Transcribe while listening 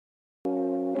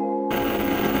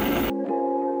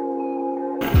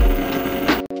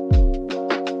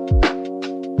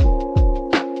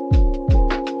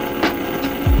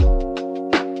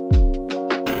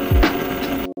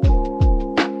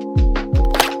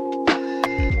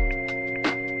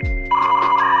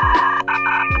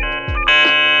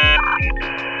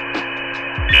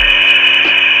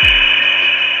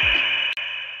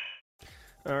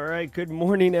right, good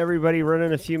morning, everybody.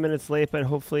 Running a few minutes late, but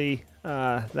hopefully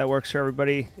that works for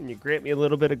everybody. And you grant me a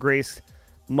little bit of grace.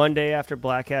 Monday after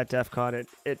Black Hat DEF CON,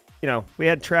 we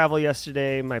had travel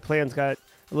yesterday. My plans got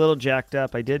a little jacked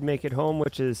up. I did make it home,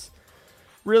 which is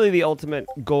really the ultimate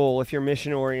goal if you're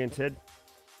mission oriented.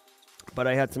 But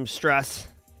I had some stress.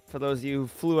 For those of you who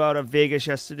flew out of Vegas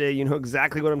yesterday, you know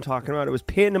exactly what I'm talking about. It was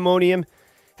pandemonium.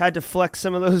 Had to flex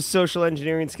some of those social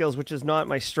engineering skills, which is not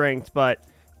my strength, but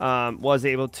was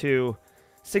able to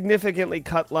significantly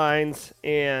cut lines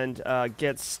and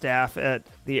get staff at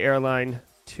the airline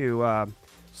to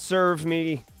serve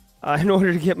me in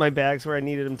order to get my bags where I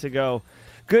needed them to go.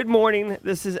 Good morning.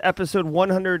 This is episode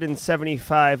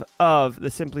 175 of the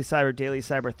Simply Cyber Daily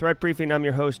Cyber Threat Briefing. I'm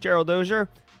your host, Gerald Dozier.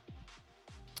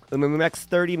 In the next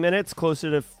 30 minutes, closer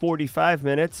to 45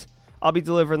 minutes, I'll be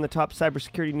delivering the top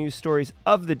cybersecurity news stories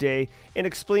of the day and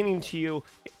explaining to you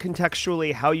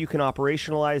contextually how you can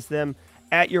operationalize them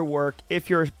at your work if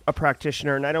you're a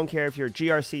practitioner. And I don't care if you're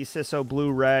GRC, CISO,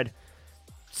 blue, red,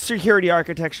 security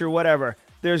architecture, whatever.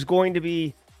 There's going to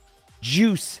be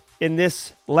juice in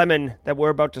this lemon that we're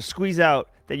about to squeeze out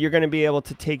that you're going to be able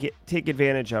to take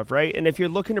advantage of, right? And if you're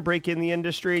looking to break in the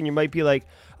industry and you might be like,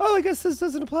 oh, I guess this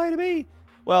doesn't apply to me.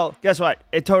 Well, guess what?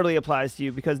 It totally applies to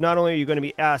you because not only are you going to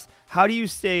be asked, how do you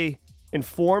stay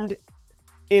informed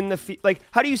in the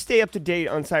how do you stay up to date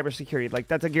on cybersecurity? Like,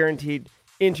 that's a guaranteed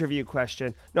interview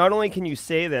question. Not only can you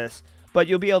say this, but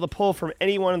you'll be able to pull from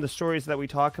any one of the stories that we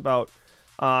talk about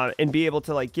and be able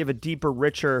to give a deeper,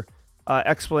 richer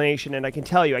explanation. And I can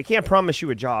tell you, I can't promise you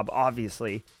a job,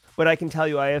 obviously, but I can tell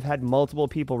you I have had multiple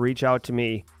people reach out to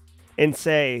me and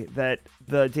say that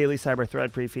the Daily Cyber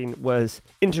Threat Briefing was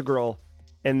integral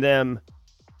and them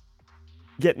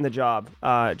getting the job,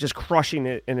 just crushing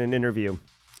it in an interview.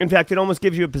 In fact, it almost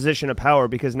gives you a position of power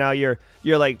because now you're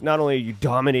like, not only are you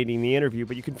dominating the interview,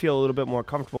 but you can feel a little bit more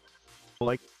comfortable,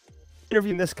 like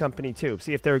interviewing this company too,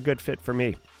 see if they're a good fit for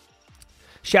me.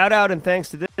 Shout out and thanks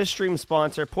to this stream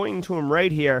sponsor, pointing to him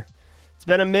right here. It's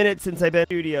been a minute since I've been in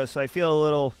the studio, so I feel a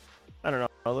little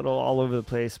all over the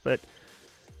place, but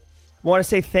I want to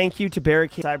say thank you to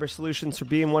Barricade Cyber Solutions for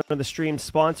being one of the stream's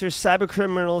sponsors. Cyber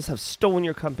criminals have stolen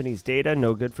your company's data,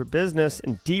 no good for business,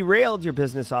 and derailed your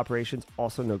business operations,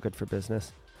 also no good for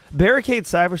business. Barricade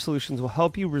Cyber Solutions will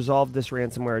help you resolve this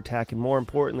ransomware attack, and more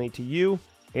importantly to you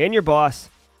and your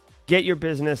boss, get your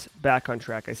business back on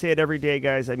track. I say it every day,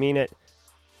 guys. I mean it.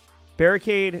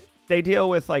 Barricade, they deal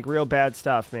with real bad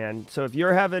stuff, man. So if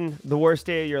you're having the worst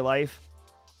day of your life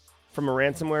from a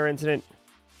ransomware incident,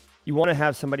 you want to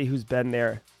have somebody who's been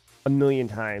there a million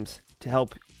times to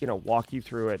help, walk you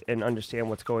through it and understand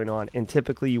what's going on. And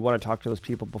typically you want to talk to those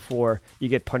people before you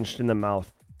get punched in the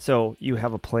mouth. So you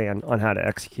have a plan on how to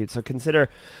execute. So consider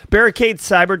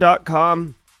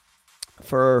barricadecyber.com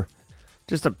for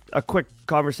just a quick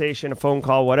conversation, a phone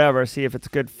call, whatever, see if it's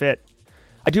a good fit.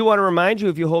 I do want to remind you,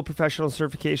 if you hold professional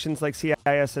certifications like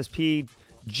CISSP,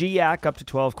 GIAC up to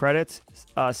 12 credits,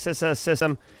 CISA,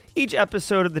 SISM, each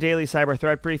episode of the Daily Cyber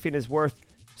Threat Briefing is worth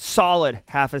solid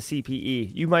half a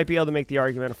CPE. You might be able to make the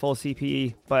argument a full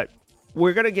CPE, but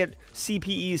we're going to get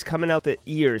CPEs coming out the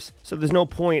ears. So there's no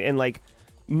point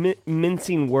in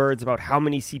mincing words about how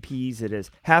many CPEs it is.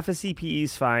 Half a CPE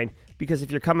is fine because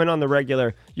if you're coming on the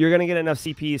regular, you're going to get enough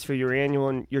CPEs for your annual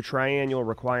and your triannual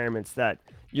requirements that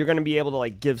you're going to be able to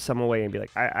give some away and be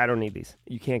like, I don't need these.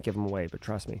 You can't give them away, but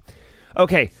trust me.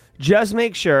 Okay, just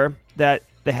make sure that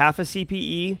the half a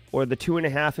CPE or the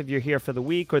 2.5 if you're here for the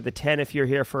week or the 10 if you're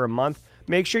here for a month,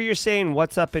 make sure you're saying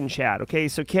what's up in chat. Okay,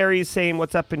 so Carrie's saying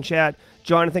what's up in chat.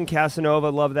 Jonathan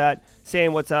Casanova, love that,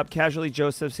 saying what's up. Casually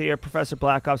Joseph's here. Professor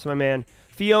Black Ops, my man.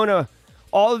 Fiona,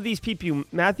 all of these people,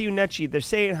 Matthew Netchi, they're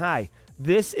saying hi.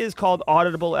 This is called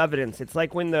auditable evidence. It's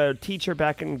like when the teacher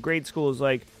back in grade school is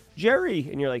like, Jerry,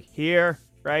 and you're like, here,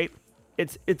 right?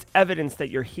 It's evidence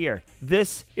that you're here.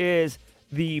 This is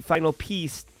the final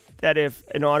piece that if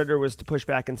an auditor was to push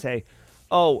back and say,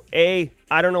 oh, A,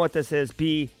 I don't know what this is,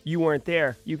 B, you weren't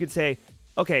there, you could say,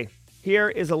 okay, here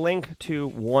is a link to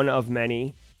one of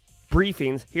many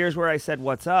briefings. Here's where I said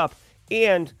what's up,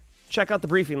 and check out the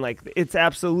briefing. It's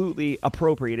absolutely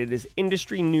appropriate. It is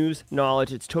industry news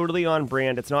knowledge. It's totally on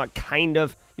brand. It's not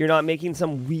you're not making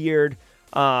some weird,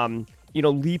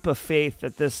 leap of faith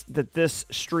that this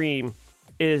stream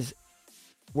is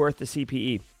worth the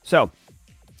CPE. So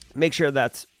make sure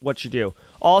that's what you do.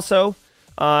 Also,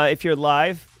 if you're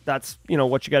live, that's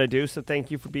what you got to do. So thank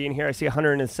you for being here. I see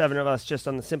 107 of us just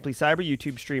on the Simply Cyber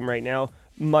YouTube stream right now.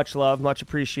 Much love, much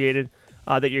appreciated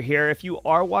that you're here. If you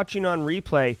are watching on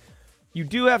replay, you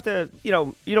do have to,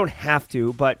 you don't have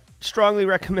to, but strongly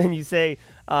recommend you say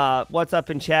what's up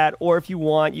in chat, or if you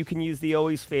want, you can use the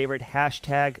always favorite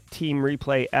hashtag Team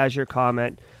Replay as your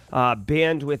comment.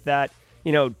 Banned with that,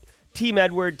 Team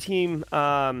Edward, Team.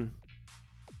 I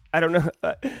don't know.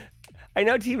 I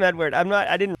know Team Edward.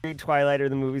 I didn't read Twilight or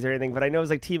the movies or anything, but I know it was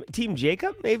like Team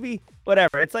Jacob, maybe.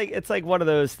 Whatever. It's like one of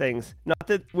those things. Not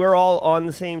that we're all on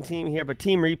the same team here, but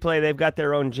Team Replay, they've got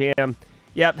their own jam.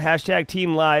 Yep. Hashtag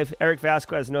Team Live. Eric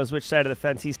Vasquez knows which side of the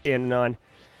fence he's standing on.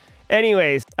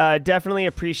 Anyways, definitely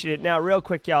appreciate it. Now, real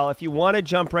quick, y'all, if you want to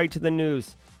jump right to the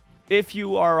news, if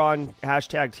you are on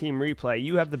hashtag Team Replay,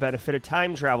 you have the benefit of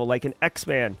time travel like an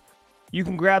X-Man. You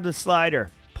can grab the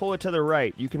slider, pull it to the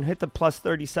right. You can hit the plus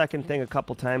 30-second thing a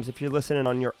couple times if you're listening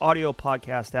on your audio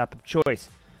podcast app of choice.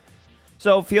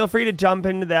 So feel free to jump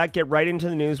into that, get right into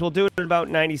the news. We'll do it in about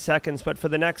 90 seconds, but for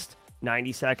the next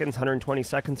 90 seconds, 120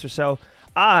 seconds or so,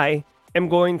 I am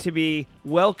going to be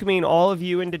welcoming all of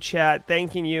you into chat,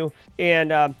 thanking you,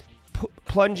 and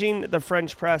plunging the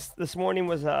French press. This morning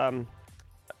was,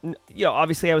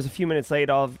 obviously I was a few minutes late.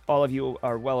 All of you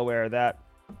are well aware of that.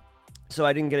 So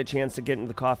I didn't get a chance to get into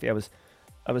the coffee. I was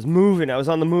moving. I was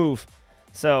on the move.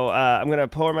 So I'm going to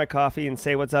pour my coffee and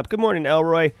say what's up. Good morning,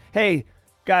 Elroy. Hey,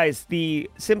 guys, the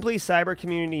Simply Cyber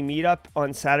Community Meetup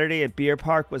on Saturday at Beer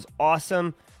Park was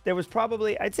awesome. There was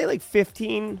probably, I'd say like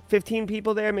 15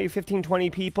 people there, maybe 15, 20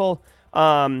 people.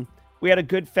 We had a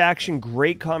good faction,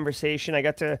 great conversation. I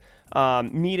got to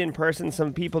meet in person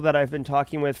some people that I've been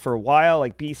talking with for a while,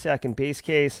 like BSEC and Base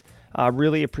Case.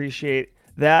 Really appreciate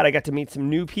that. I got to meet some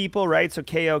new people, right? So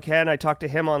KO Ken, I talked to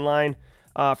him online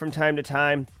from time to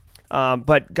time,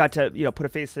 but got to, put a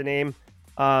face to the name.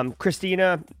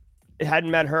 Christina,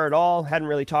 hadn't met her at all, hadn't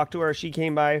really talked to her. She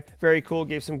came by, very cool,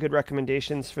 gave some good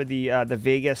recommendations for the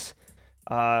Vegas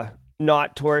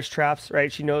not tourist traps,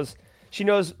 right? She knows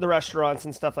the restaurants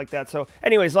and stuff like that. So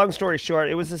anyways, long story short,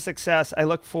 it was a success. I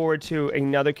look forward to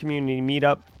another community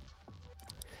meetup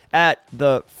at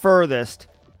the furthest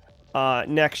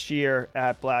next year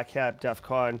at Black Hat DEF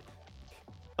CON.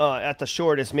 At the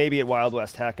shortest, maybe at Wild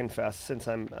West Hackin' Fest, since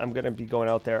I'm going to be going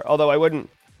out there. Although I wouldn't.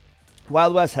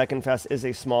 Wild West Heckin' Fest is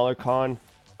a smaller con,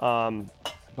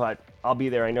 but I'll be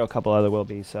there. I know a couple other will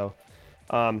be. So,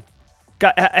 I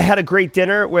had a great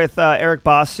dinner with Eric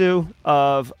Basu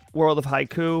of World of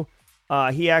Haiku.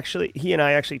 He and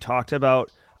I actually talked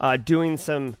about doing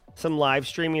some live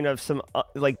streaming of some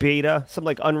like beta, some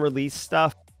like unreleased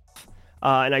stuff.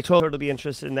 And I told her to be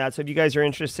interested in that. So if you guys are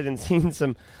interested in seeing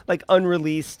some like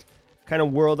unreleased kind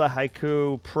of World of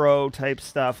Haiku Pro type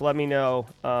stuff, let me know.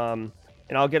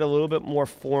 And I'll get a little bit more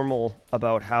formal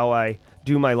about how I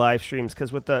do my live streams.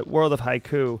 Because with the World of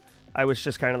Haiku, I was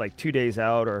just kind of like 2 days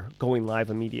out or going live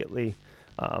immediately.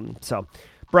 So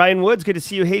Brian Woods, good to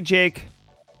see you. Hey, Jake.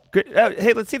 Good.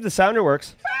 Hey, let's see if the sounder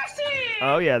works.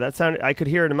 Oh, yeah, that sounded. I could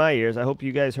hear it in my ears. I hope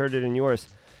you guys heard it in yours.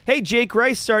 Hey, Jake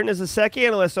Rice starting as a SEC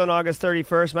analyst on August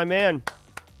 31st. My man.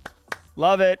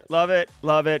 Love it. Love it.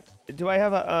 Love it. Do I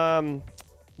have a,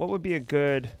 what would be a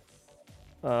good,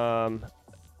 I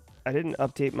didn't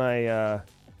update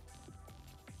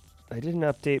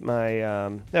my,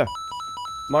 no.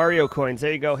 Mario coins.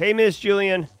 There you go. Hey, Ms.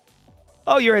 Julian.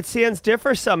 Oh, you're at Sans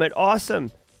Differ Summit.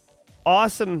 Awesome.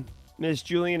 Awesome, Ms.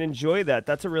 Julian. Enjoy that.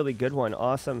 That's a really good one.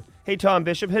 Awesome. Hey, Tom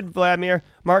Bishop. Hey, Vladimir.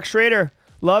 Mark Schrader.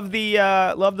 Love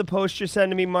the post you're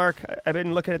sending me, Mark. I've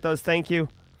been looking at those. Thank you.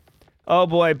 Oh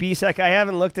boy, BSEC. I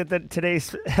haven't looked at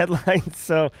today's headlines,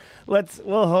 so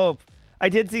we'll hope. I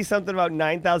did see something about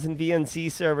 9,000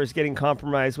 VNC servers getting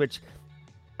compromised, which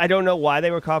I don't know why they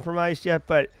were compromised yet,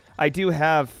 but I do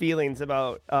have feelings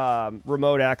about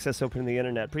remote access opening the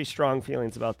internet. Pretty strong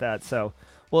feelings about that. So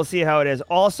we'll see how it is.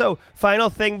 Also,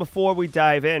 final thing before we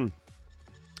dive in.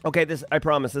 Okay, I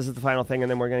promise this is the final thing, and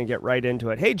then we're going to get right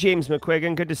into it. Hey, James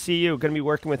McQuiggan, good to see you. Going to be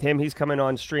working with him. He's coming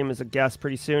on stream as a guest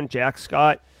pretty soon. Jack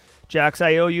Scott. Jax,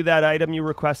 I owe you that item you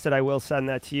requested. I will send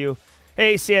that to you.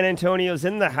 Hey, San Antonio's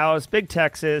in the house. Big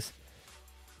Texas.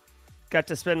 Got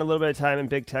to spend a little bit of time in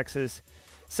Big Texas.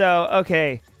 So,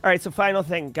 okay. All right, so final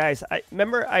thing, guys. I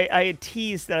had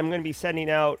teased that I'm going to be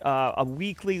sending out a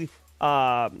weekly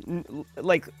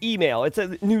like email. It's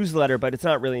a newsletter, but it's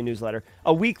not really a newsletter.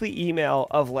 A weekly email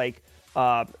of like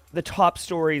the top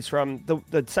stories from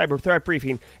the cyber threat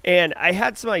briefing. And I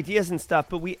had some ideas and stuff,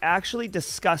 but we actually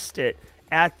discussed it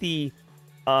at the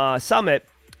summit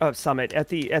at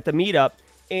the meetup,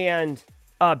 and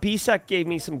BSEC gave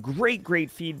me some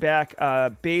great feedback.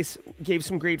 Base gave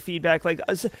some great feedback.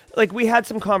 Like we had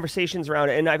some conversations around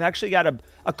it, and I've actually got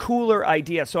a cooler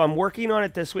idea. So I'm working on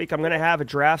it this week. I'm going to have a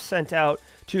draft sent out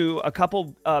to a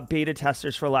couple beta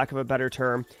testers, for lack of a better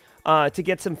term, to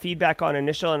get some feedback on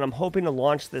initial, and I'm hoping to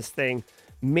launch this thing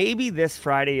maybe this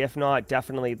Friday, if not,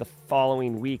 definitely the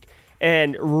following week.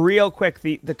 And real quick,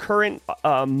 the current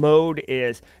mode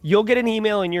is you'll get an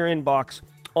email in your inbox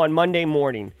on Monday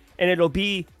morning, and it'll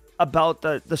be about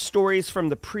the stories from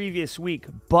the previous week,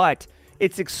 but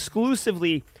it's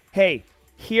exclusively, hey,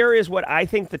 here is what I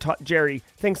think Jerry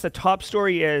thinks the top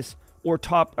story is, or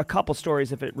top a couple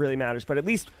stories if it really matters, but at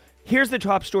least here's the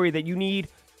top story that you need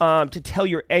to tell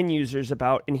your end users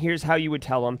about, and here's how you would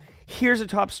tell them. Here's a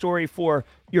top story for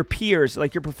your peers,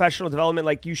 like your professional development.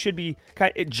 Like you should be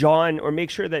kind of John, or make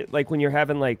sure that like when you're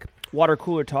having like water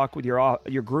cooler talk with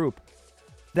your group,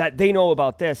 that they know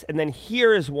about this. And then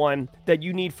here is one that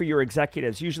you need for your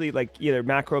executives, usually like either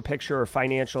macro picture or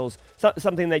financials,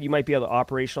 something that you might be able to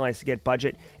operationalize to get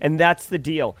budget. And that's the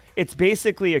deal. It's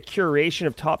basically a curation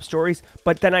of top stories,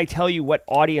 but then I tell you what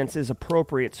audience is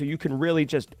appropriate so you can really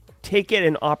just take it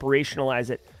and operationalize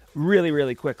it really,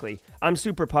 really quickly. I'm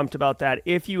super pumped about that.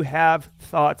 If you have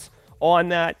thoughts on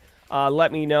that,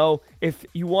 let me know. If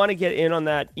you want to get in on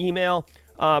that email,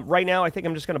 right now, I think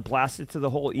I'm just going to blast it to the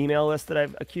whole email list that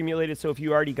I've accumulated. So if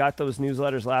you already got those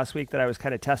newsletters last week that I was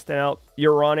kind of testing out,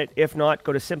 you're on it. If not,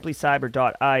 go to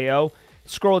simplycyber.io.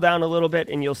 Scroll down a little bit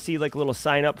and you'll see like a little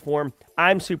sign up form.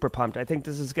 I'm super pumped. I think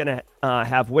this is going to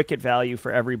have wicked value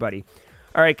for everybody.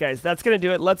 All right, guys, that's going to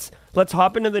do it. Let's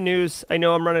hop into the news. I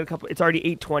know I'm running a couple. It's already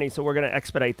 8:20, so we're going to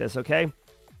expedite this, okay?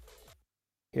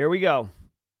 Here we go.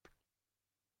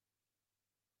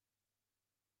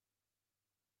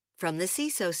 From the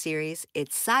CISO series,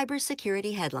 it's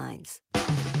Cybersecurity Headlines.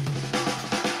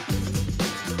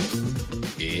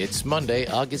 It's Monday,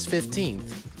 August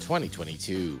 15th,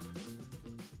 2022.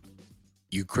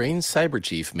 Ukraine's cyber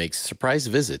chief makes a surprise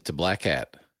visit to Black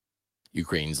Hat.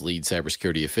 Ukraine's lead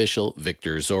cybersecurity official,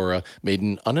 Viktor Zora, made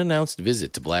an unannounced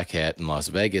visit to Black Hat in Las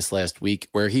Vegas last week,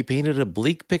 where he painted a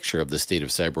bleak picture of the state of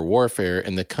cyber warfare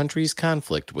and the country's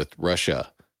conflict with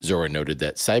Russia. Zora noted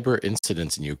that cyber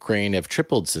incidents in Ukraine have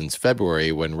tripled since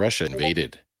February when Russia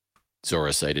invaded.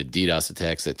 Zora cited DDoS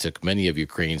attacks that took many of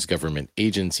Ukraine's government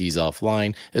agencies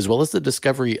offline, as well as the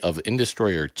discovery of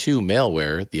Indestroyer 2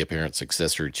 malware, the apparent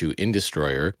successor to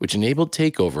Indestroyer, which enabled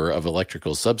takeover of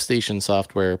electrical substation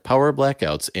software, power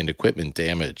blackouts, and equipment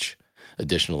damage.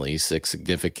 Additionally, 6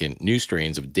 significant new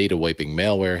strains of data-wiping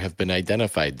malware have been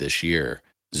identified this year.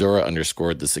 Zora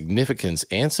underscored the significance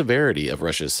and severity of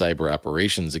Russia's cyber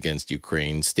operations against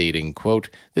Ukraine, stating, quote,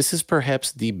 "This is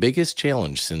perhaps the biggest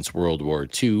challenge since World War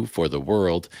II for the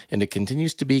world, and it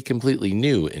continues to be completely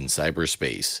new in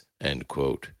cyberspace," end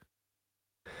quote.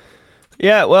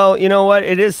 Yeah, well, you know what?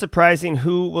 It is surprising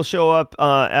who will show up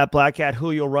at Black Hat,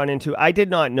 who you'll run into. I did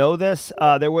not know this.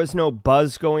 There was no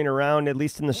buzz going around, at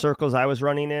least in the circles I was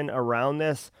running in around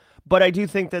this. But I do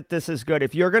think that this is good.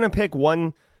 If you're going to pick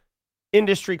one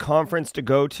industry conference to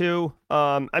go to,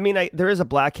 there is a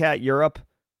Black Hat Europe,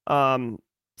 so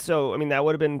that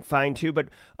would have been fine too, but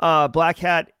Black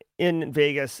Hat in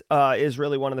Vegas is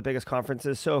really one of the biggest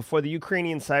conferences. So for the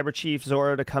Ukrainian cyber chief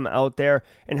Zora to come out there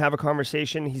and have a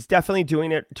conversation, he's definitely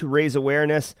doing it to raise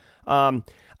awareness.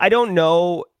 I don't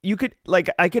know,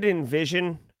 I could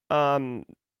envision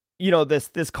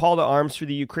this call to arms for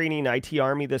the Ukrainian IT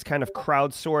army, this kind of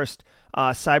crowdsourced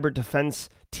cyber defense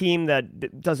team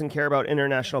that doesn't care about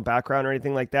international background or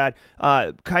anything like that,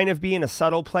 kind of being a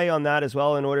subtle play on that as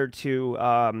well in order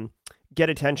to get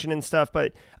attention and stuff.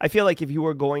 But I feel like if you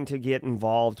were going to get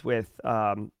involved with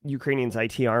Ukrainian's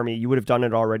IT army, you would have done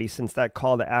it already, since that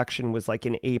call to action was like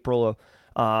in April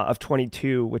of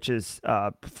 22, which is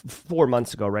 4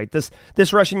 months ago, right?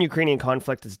 This Russian-Ukrainian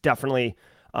conflict is definitely,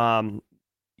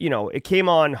 it came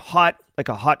on hot, like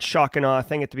a hot shock and awe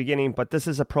thing at the beginning, but this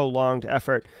is a prolonged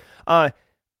effort.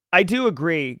 I do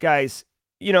agree, guys.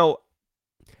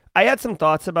 I had some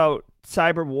thoughts about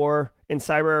cyber war and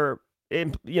cyber,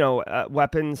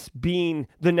 weapons being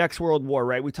the next world war,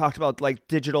 right? We talked about like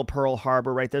digital Pearl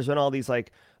Harbor, right? There's been all these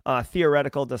like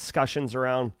theoretical discussions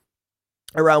around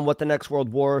what the next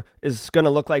world war is going to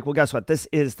look like. Well, guess what? This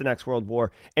is the next world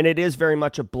war, and it is very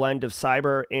much a blend of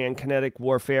cyber and kinetic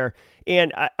warfare.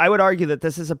 And I would argue that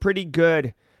this is a pretty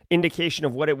good indication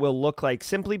of what it will look like,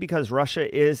 simply because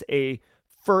Russia is a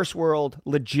first world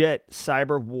legit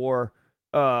cyber war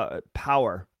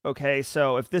power. Okay,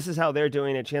 so if this is how they're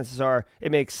doing it, chances are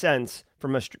it makes sense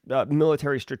from a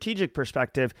military strategic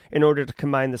perspective in order to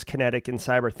combine this kinetic and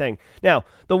cyber thing. Now,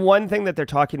 the one thing that they're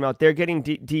talking about, they're getting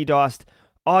DDoSed.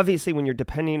 Obviously, when you're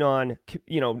depending on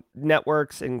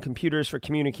networks and computers for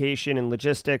communication and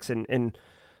logistics and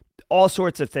all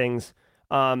sorts of things,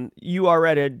 you are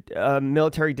at a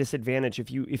military disadvantage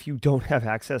if you don't have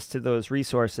access to those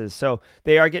resources. So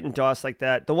they are getting DOS like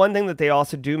that. The one thing that they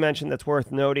also do mention that's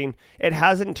worth noting, it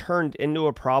hasn't turned into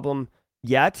a problem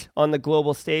yet on the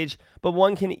global stage, but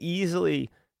one can easily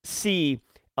see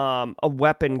a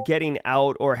weapon getting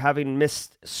out or having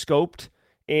misscoped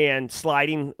and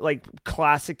sliding. Like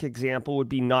classic example would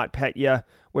be NotPetya,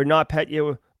 where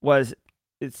NotPetya was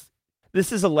it's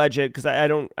this is alleged because I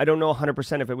don't know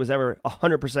 100% if it was ever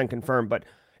 100% confirmed, but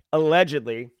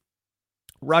allegedly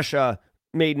Russia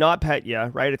made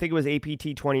NotPetya, right? I think it was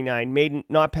APT-29, made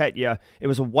NotPetya. It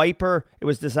was a wiper. It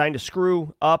was designed to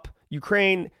screw up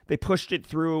Ukraine. They pushed it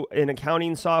through an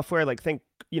accounting software, like think,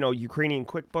 Ukrainian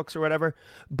QuickBooks or whatever.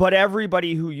 But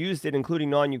everybody who used it, including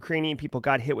non-Ukrainian people,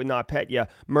 got hit with NotPetya.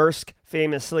 Maersk,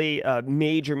 famously, a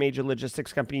major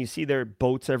logistics company. You see their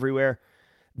boats everywhere.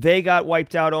 They got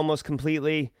wiped out almost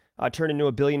completely, turned into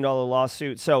 $1 billion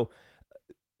lawsuit. So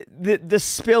the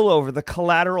spillover, the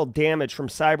collateral damage from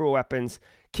cyber weapons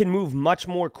can move much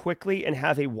more quickly and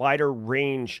have a wider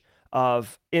range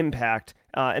of impact.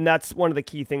 And that's one of the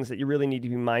key things that you really need to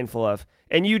be mindful of.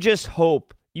 And you just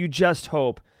hope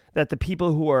that the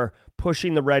people who are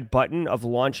pushing the red button of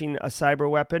launching a cyber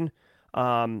weapon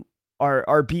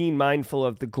are being mindful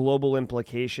of the global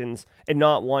implications and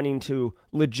not wanting to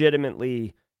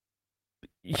legitimately,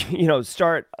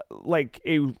 start like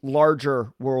a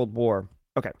larger world war.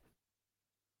 Okay.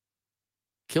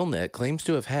 Killnet claims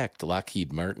to have hacked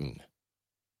Lockheed Martin.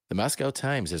 The Moscow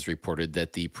Times has reported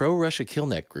that the pro-Russia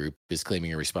Killnet group is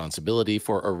claiming a responsibility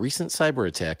for a recent cyber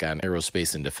attack on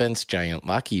aerospace and defense giant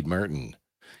Lockheed Martin.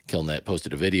 Killnet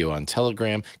posted a video on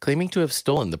Telegram claiming to have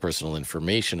stolen the personal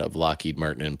information of Lockheed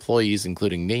Martin employees,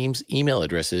 including names, email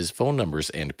addresses, phone numbers,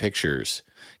 and pictures.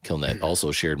 Killnet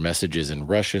also shared messages in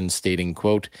Russian stating,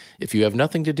 quote, "If you have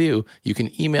nothing to do, you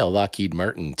can email Lockheed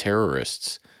Martin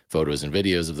terrorists. Photos and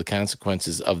videos of the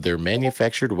consequences of their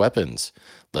manufactured weapons.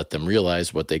 Let them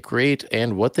realize what they create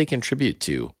and what they contribute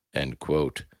to," end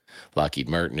quote. Lockheed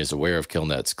Martin is aware of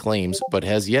Killnet's claims, but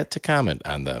has yet to comment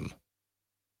on them.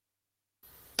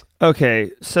 Okay,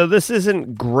 so this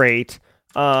isn't great.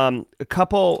 A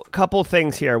couple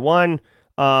things here. One,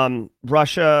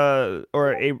 Russia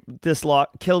or this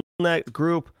Killnet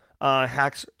group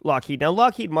hacks Lockheed. Now,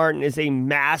 Lockheed Martin is a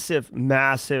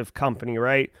massive company,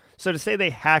 right? So to say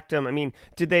they hacked them, I mean,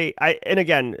 did they? And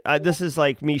again, this is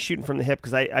like me shooting from the hip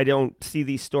because I don't see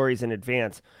these stories in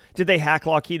advance. Did they hack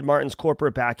Lockheed Martin's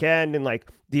corporate back end and like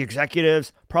the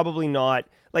executives? Probably not.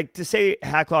 Like to say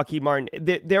hack Lockheed Martin,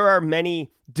 there are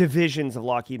many divisions of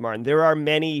Lockheed Martin. There are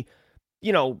many,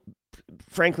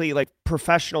 frankly, like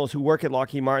professionals who work at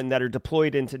Lockheed Martin that are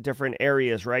deployed into different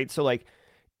areas, right? So like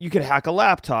you could hack a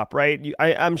laptop, right?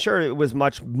 I'm sure it was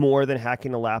much more than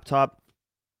hacking a laptop,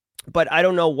 but I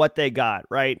don't know what they got,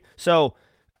 right? So,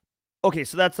 okay,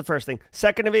 so that's the first thing.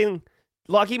 Second thing,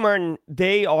 Lockheed Martin,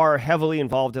 they are heavily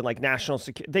involved in like national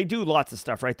security. They do lots of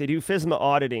stuff, right? They do FISMA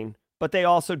auditing, but they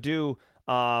also do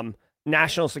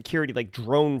national security, like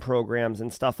drone programs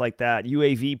and stuff like that,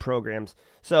 UAV programs.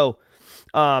 So,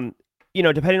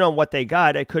 depending on what they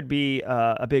got, it could be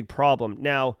a big problem.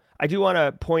 Now, I do want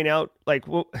to point out, like,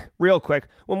 real quick,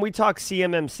 when we talk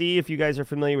CMMC, if you guys are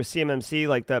familiar with CMMC,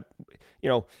 like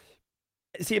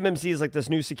CMMC is like this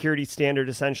new security standard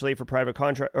essentially for private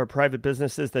contract or private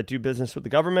businesses that do business with the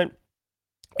government.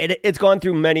 And it's gone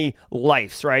through many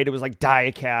lives, right? It was like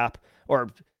DIACAP or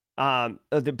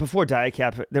before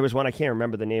DIACAP, there was one, I can't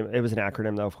remember the name. It was an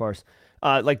acronym though, of course.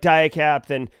 Like DIACAP,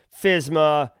 then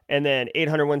FISMA, and then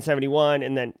 800-171,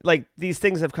 and then like these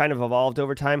things have kind of evolved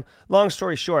over time. Long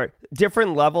story short,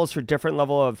 different levels for different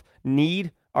level of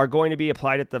need are going to be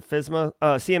applied at the FISMA,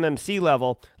 CMMC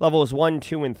level. Levels 1,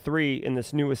 2, and 3 in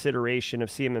this newest iteration of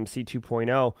CMMC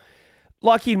 2.0.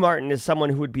 Lockheed Martin is someone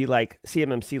who would be like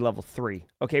CMMC level 3,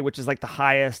 okay, which is like the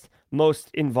highest,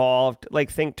 most involved, like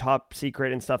think top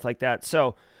secret and stuff like that.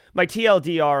 So my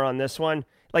TLDR on this one,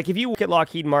 like if you look at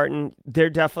Lockheed Martin, they're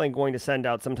definitely going to send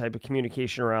out some type of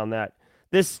communication around that.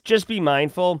 Just be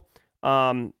mindful.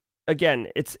 Again,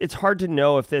 it's hard to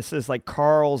know if this is like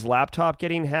Carl's laptop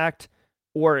getting hacked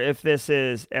or if this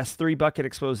is S3 bucket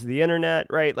exposed to the internet,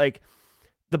 right? Like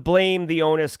the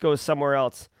onus goes somewhere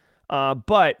else.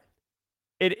 But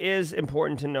it is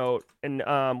important to note, and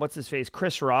what's his face?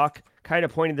 Chris Rock kind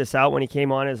of pointed this out when he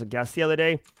came on as a guest the other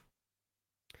day.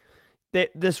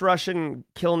 This Russian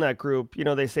Killnet group,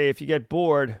 they say if you get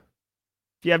bored,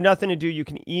 if you have nothing to do, you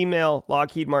can email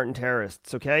Lockheed Martin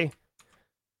terrorists, okay?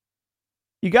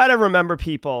 You got to remember,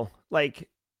 people, like,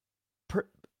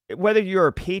 whether you're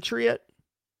a patriot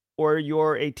or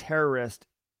you're a terrorist,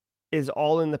 is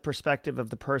all in the perspective of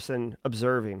the person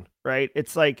observing, right?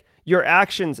 It's like your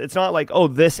actions, it's not like, oh,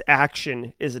 this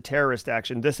action is a terrorist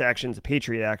action, this action is a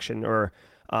patriot action, or,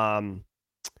 oh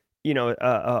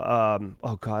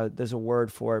God, there's a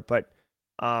word for it, but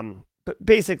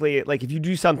basically, like if you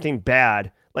do something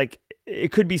bad, like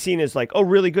it could be seen as like, oh,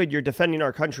 really good, you're defending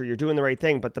our country, you're doing the right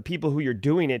thing, but the people who you're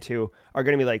doing it to are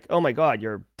going to be like, oh my God,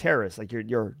 you're terrorists, like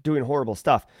you're doing horrible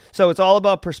stuff. So it's all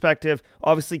about perspective.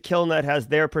 Obviously, KillNet has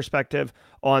their perspective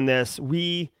on this.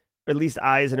 At least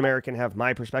I, as an American, have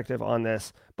my perspective on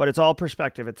this, but it's all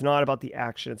perspective. It's not about the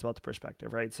action; it's about the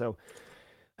perspective, right? So,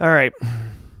 all right,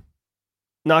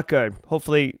 not good.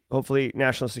 Hopefully,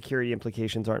 national security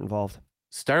implications aren't involved.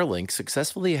 Starlink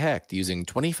successfully hacked using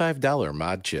 $25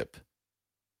 mod chip.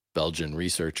 Belgian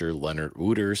researcher Leonard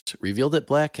Wouters revealed at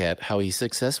Black Hat how he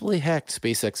successfully hacked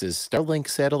SpaceX's Starlink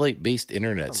satellite-based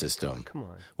internet system. Come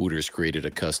on. Wouters created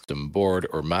a custom board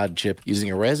or mod chip using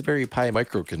a Raspberry Pi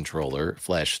microcontroller,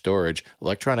 flash storage,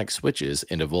 electronic switches,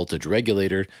 and a voltage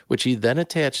regulator, which he then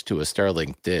attached to a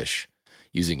Starlink dish.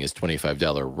 Using his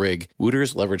 $25 rig,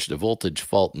 Wouters leveraged a voltage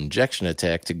fault injection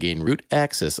attack to gain root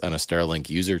access on a Starlink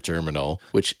user terminal,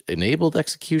 which enabled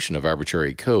execution of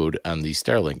arbitrary code on the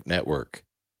Starlink network.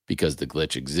 Because the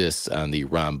glitch exists on the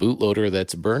ROM bootloader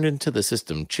that's burned into the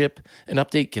system chip, an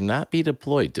update cannot be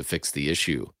deployed to fix the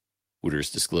issue.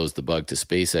 Wouters disclosed the bug to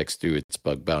SpaceX through its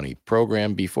bug bounty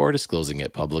program before disclosing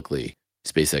it publicly.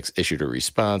 SpaceX issued a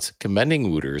response commending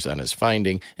Wouters on his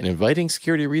finding and inviting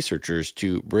security researchers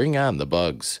to bring on the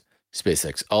bugs.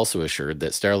 SpaceX also assured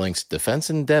that Starlink's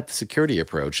defense-in-depth security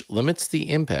approach limits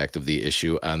the impact of the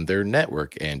issue on their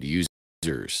network and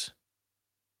users.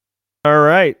 All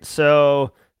right,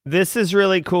 so this is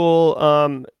really cool.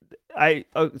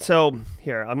 So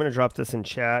here, I'm gonna drop this in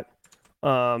chat.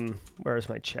 Where's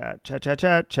my chat?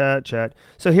 Chat.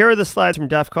 So here are the slides from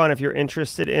DEF CON if you're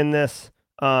interested in this.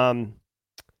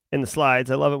 In the slides.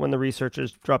 I love it when the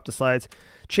researchers drop the slides.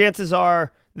 Chances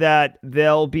are that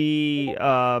they'll be,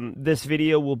 this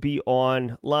video will be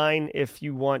online if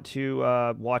you want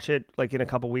to watch it like in a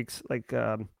couple weeks. Like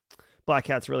Black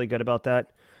Hat's really good about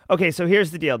that. Okay, so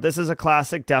here's the deal. This is a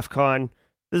classic DEF CON.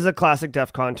 This is a classic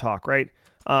DEF CON talk, right?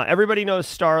 Everybody knows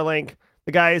Starlink.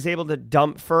 The guy is able to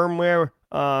dump firmware,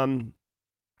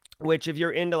 which if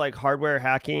you're into like hardware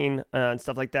hacking and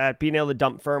stuff like that, being able to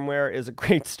dump firmware is a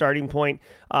great starting point.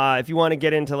 If you want to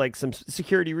get into like some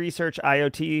security research,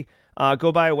 IoT,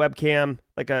 go buy a webcam,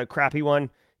 like a crappy one,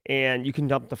 and you can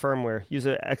dump the firmware. Use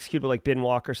an executable like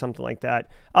Binwalk or something like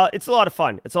that. It's a lot of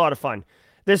fun. It's a lot of fun.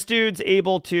 This dude's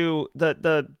able to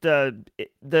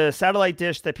the satellite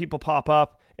dish that people pop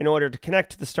up in order to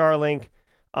connect to the Starlink.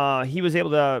 He was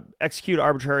able to execute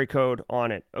arbitrary code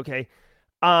on it. Okay.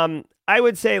 I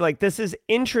would say like this is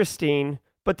interesting,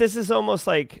 but this is almost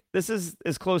like this is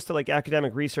as close to like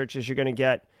academic research as you're going to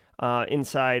get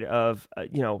inside of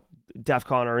DEF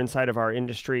CON or inside of our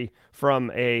industry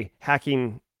from a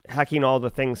hacking all the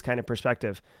things kind of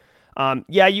perspective.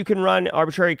 Yeah, you can run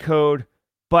arbitrary code,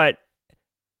 but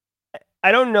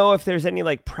I don't know if there's any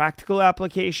like practical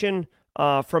application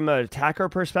from an attacker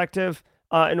perspective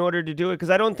in order to do it, because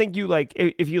I don't think you like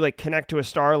if you like connect to a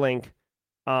Starlink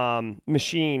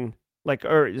machine like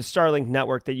or a Starlink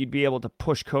network that you'd be able to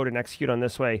push code and execute on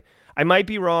this way. I might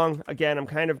be wrong. Again, I'm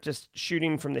kind of just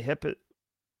shooting from the hip,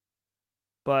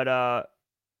 but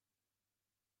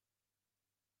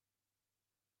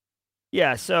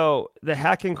yeah. So the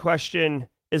hack in question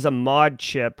is a mod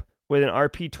chip with an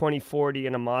RP2040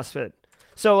 and a MOSFET.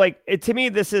 So like to me,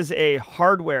 this is a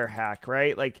hardware hack,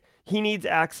 right? Like he needs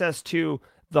access to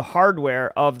the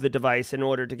hardware of the device in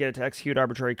order to get it to execute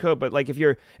arbitrary code. But like if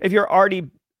you're already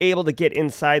able to get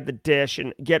inside the dish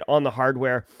and get on the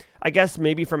hardware, I guess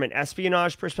maybe from an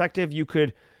espionage perspective, you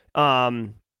could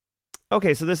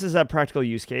okay, so this is a practical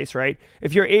use case, right?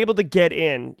 If you're able to get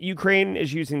in, Ukraine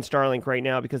is using Starlink right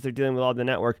now because they're dealing with all the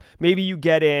network. Maybe you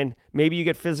get in, maybe you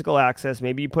get physical access,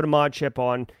 maybe you put a mod chip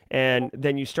on, and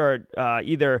then you start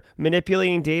either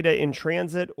manipulating data in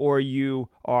transit or you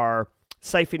are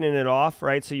siphoning it off,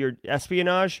 right? So your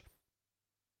espionage,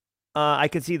 I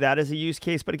could see that as a use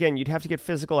case, but again, you'd have to get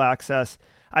physical access.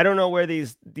 I don't know where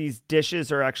these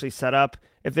dishes are actually set up.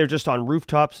 If they're just on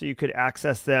rooftops, so you could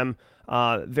access them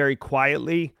very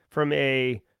quietly from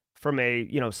a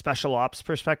special ops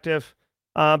perspective.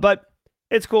 But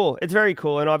it's cool. It's very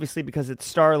cool, and obviously because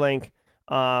it's Starlink,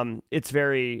 it's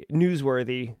very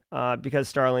newsworthy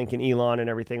because Starlink and Elon and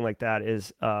everything like that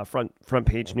is front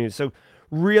page news. So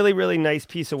really, really nice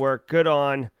piece of work. Good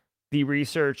on the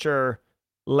researcher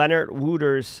Leonard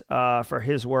Wouters for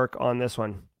his work on this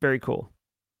one. Very cool.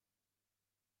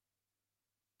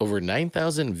 over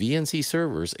 9,000 VNC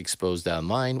servers exposed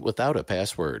online without a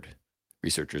password.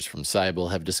 Researchers from Cybele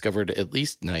have discovered at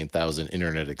least 9,000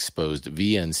 internet-exposed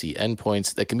VNC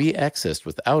endpoints that can be accessed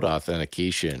without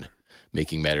authentication.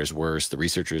 Making matters worse, the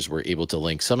researchers were able to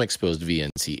link some exposed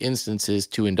VNC instances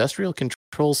to industrial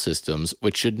control systems,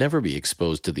 which should never be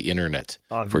exposed to the internet.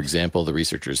 Obviously. For example, the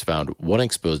researchers found one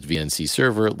exposed VNC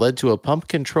server led to a pump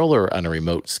controller on a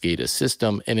remote SCADA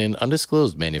system in an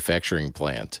undisclosed manufacturing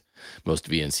plant. Most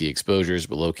VNC exposures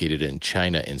were located in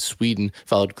China and Sweden,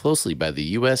 followed closely by the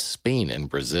US, Spain, and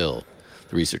Brazil.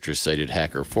 The researchers cited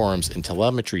hacker forums and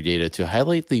telemetry data to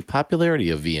highlight the popularity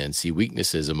of VNC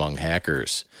weaknesses among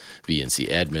hackers. VNC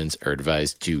admins are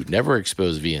advised to never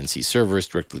expose VNC servers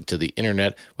directly to the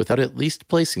internet without at least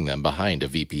placing them behind a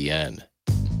VPN.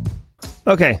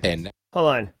 Okay, And hold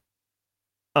on.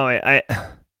 Oh, wait,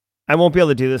 I won't be able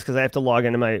to do this because I have to log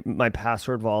into my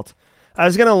password vault. I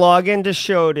was going to log into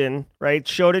Shodan, right?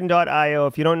 Shodan.io.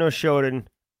 If you don't know Shodan,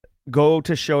 go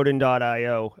to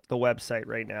Shodan.io, the website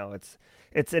right now.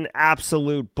 It's an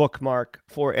absolute bookmark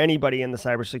for anybody in the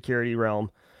cybersecurity realm.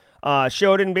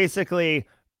 Shodan basically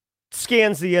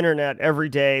scans the internet every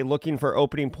day looking for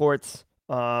opening ports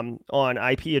on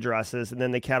IP addresses, and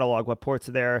then they catalog what ports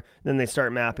are there, and then they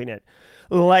start mapping it.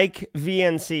 Like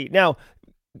VNC. Now,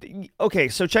 okay,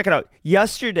 so check it out.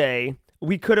 Yesterday,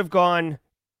 we could have gone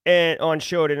on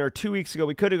Shodan, or 2 weeks ago,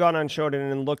 we could have gone on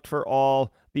Shodan and looked for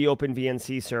all the open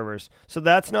VNC servers. So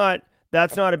that's not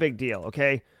a big deal,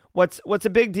 okay? What's a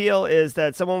big deal is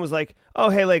that someone was like, oh,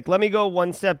 hey, like, let me go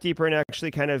one step deeper and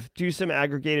actually kind of do some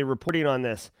aggregated reporting on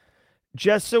this.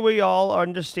 Just so we all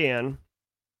understand,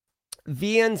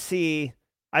 VNC,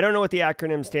 I don't know what the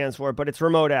acronym stands for, but it's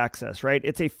remote access, right?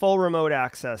 It's a full remote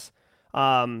access.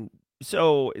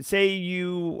 So say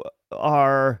you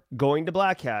are going to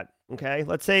Black Hat, okay?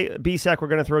 Let's say BSEC, we're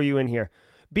going to throw you in here.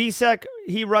 BSEC,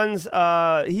 he runs,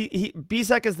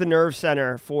 BSEC is the nerve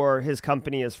center for his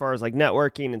company as far as like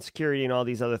networking and security and all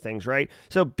these other things, right?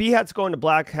 So BHAT's going to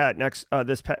Black Hat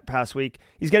this past week.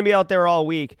 He's going to be out there all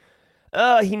week.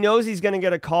 He knows he's going to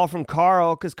get a call from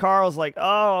Carl because Carl's like,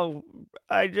 oh,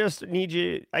 I need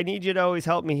you to always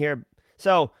help me here.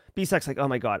 So BSEC's like, oh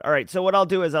my God. All right. So what I'll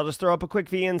do is I'll just throw up a quick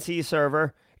VNC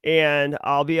server and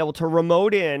I'll be able to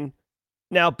remote in.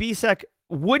 Now, BSEC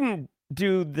wouldn't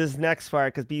do this next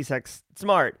part because BSEC's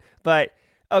smart, but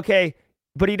okay,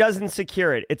 but he doesn't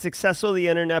secure it. It's accessible to the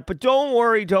internet, but don't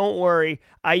worry.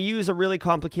 I use a really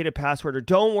complicated password, or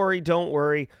don't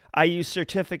worry. I use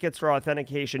certificates for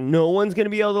authentication. No one's going to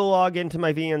be able to log into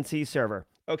my VNC server,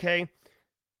 okay?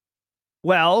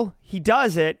 Well, he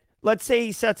does it. Let's say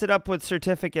he sets it up with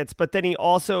certificates, but then he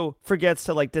also forgets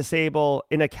to like disable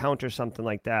an account or something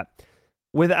like that.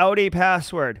 Without a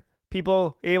password,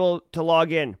 people able to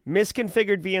log in.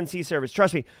 Misconfigured VNC servers.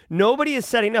 Trust me, nobody is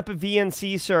setting up a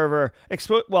VNC server.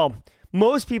 Well,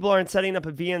 most people aren't setting up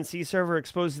a VNC server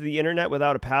exposed to the internet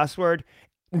without a password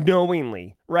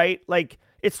knowingly, right? Like,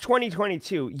 it's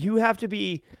 2022. You have to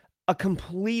be a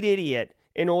complete idiot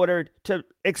in order to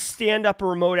stand up a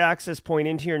remote access point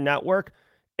into your network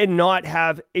and not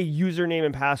have a username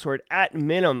and password at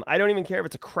minimum. I don't even care if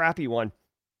it's a crappy one.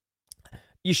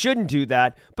 You shouldn't do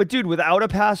that. But dude, without a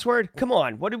password, come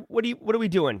on. What are we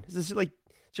doing? Is this like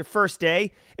it's your first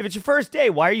day? If it's your first day,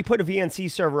 why are you putting a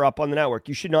VNC server up on the network?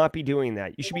 You should not be doing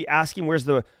that. You should be asking where's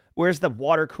the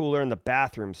water cooler in the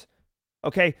bathrooms.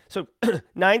 Okay? So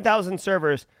 9,000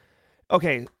 servers.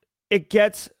 Okay, it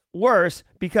gets worse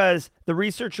because the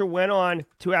researcher went on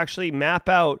to actually map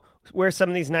out where some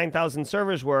of these 9,000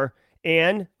 servers were,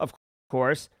 and of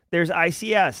course, there's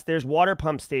ICS, there's water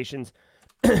pump stations.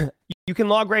 You can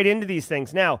log right into these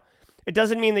things. Now, it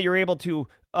doesn't mean that you're able to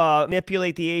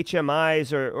manipulate the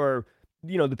HMIs or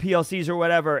the PLCs or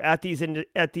whatever at these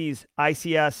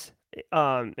ICS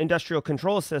industrial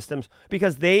control systems,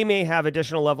 because they may have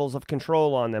additional levels of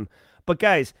control on them. But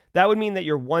guys, that would mean that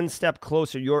you're one step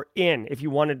closer. You're in if you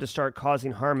wanted to start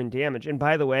causing harm and damage. And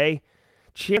by the way,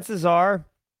 chances are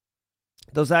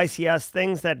those ICS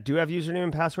things that do have username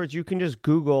and passwords, you can just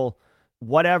Google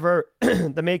whatever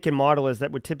the make and model is.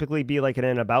 That would typically be like in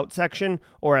an about section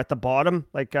or at the bottom,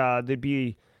 like there'd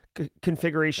be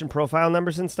configuration profile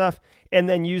numbers and stuff, and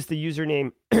then use the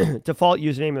username, default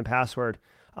username and password,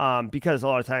 because a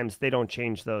lot of times they don't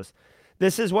change those.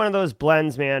 This is one of those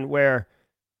blends, man, where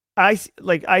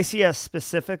like ICS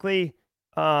specifically,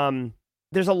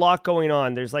 there's a lot going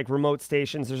on. There's like remote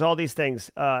stations. There's all these things.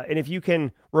 And if you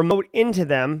can remote into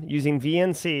them using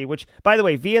VNC, which, by the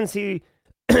way, VNC,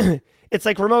 it's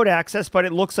like remote access, but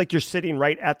it looks like you're sitting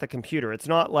right at the computer. It's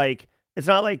not like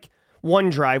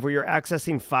OneDrive where you're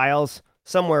accessing files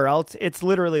somewhere else. It's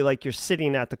literally like you're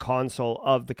sitting at the console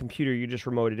of the computer you just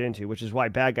remoted into, which is why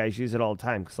bad guys use it all the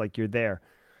time, because like you're there.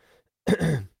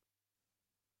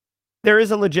 There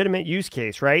is a legitimate use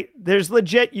case, right? There's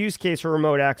legit use case for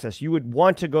remote access. You would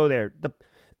want to go there,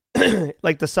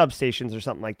 like the substations or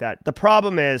something like that. The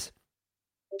problem is,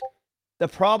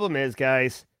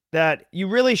 guys, that you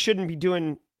really shouldn't be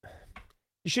doing.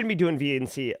 You shouldn't be doing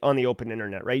VNC on the open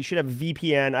internet, right? You should have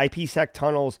VPN, IPsec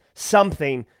tunnels,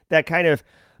 something that kind of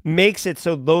makes it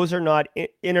so those are not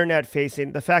internet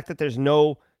facing. The fact that there's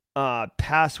no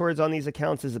passwords on these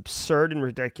accounts is absurd and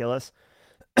ridiculous.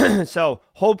 So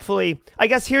hopefully, I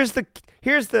guess here's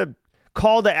the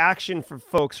call to action for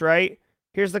folks, right?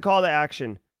 Here's the call to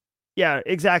action. Yeah,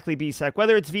 exactly, BSEC.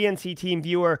 Whether it's VNC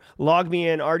TeamViewer,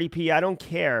 LogMeIn, RDP, I don't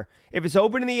care. If it's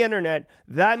open to the internet,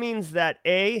 that means that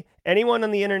A, anyone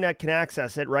on the internet can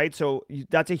access it, right? So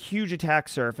that's a huge attack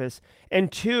surface.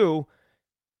 And two,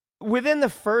 within the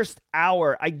first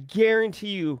hour, I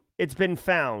guarantee you it's been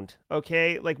found,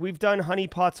 okay? Like we've done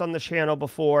honeypots on the channel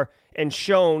before and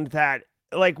shown that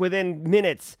like within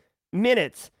minutes,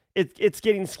 it's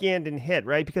getting scanned and hit,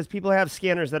 right? Because people have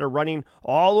scanners that are running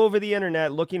all over the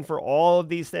internet looking for all of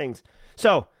these things.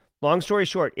 So long story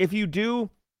short, if you do,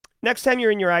 next time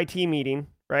you're in your IT meeting,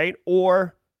 right?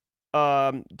 Or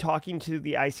talking to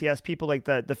the ICS people, like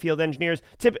the field engineers,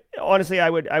 honestly, I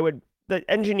would the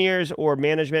engineers or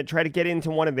management try to get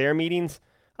into one of their meetings.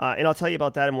 And I'll tell you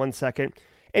about that in 1 second.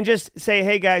 And just say,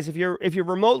 hey guys, if you're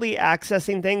remotely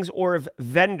accessing things, or if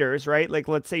vendors, right, like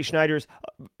let's say Schneider's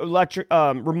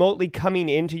remotely coming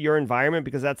into your environment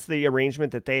because that's the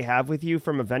arrangement that they have with you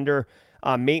from a vendor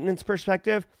maintenance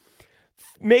perspective,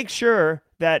 make sure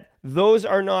that those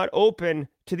are not open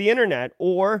to the internet,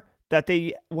 or that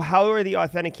how are the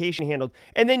authentication handled,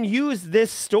 and then use this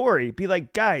story. Be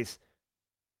like, guys,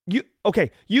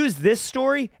 use this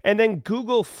story, and then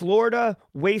Google Florida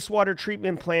wastewater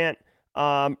treatment plant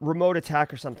remote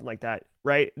attack or something like that,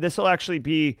 right? This will actually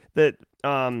be the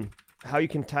how you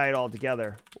can tie it all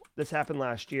together. This happened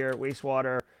last year.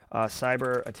 Wastewater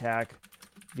cyber attack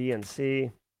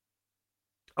VNC.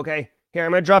 Okay, here,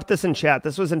 I'm gonna drop this in chat.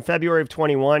 This was in February of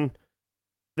 21.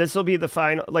 This will be the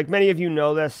final, like many of you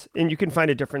know this, and you can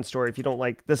find a different story if you don't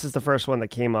like. This is the first one that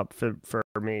came up for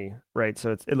me, right?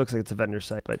 So it looks like it's a vendor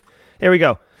site, but here we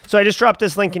go. So I just dropped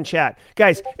this link in chat.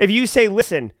 Guys, if you say,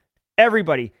 listen,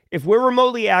 everybody, if we're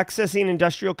remotely accessing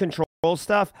industrial control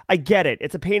stuff, I get it.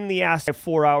 It's a pain in the ass to have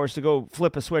 4 hours to go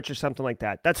flip a switch or something like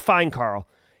that. That's fine, Carl.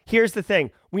 Here's the thing.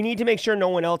 We need to make sure no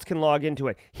one else can log into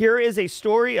it. Here is a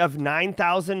story of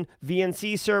 9,000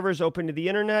 VNC servers open to the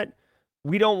internet.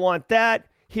 We don't want that.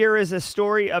 Here is a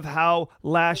story of how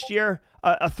last year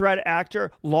a threat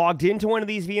actor logged into one of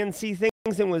these VNC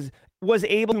things and was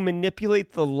able to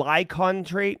manipulate the lye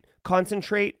concentrate.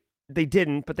 They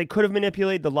didn't, but they could have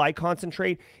manipulated the lye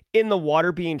concentrate in the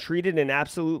water being treated and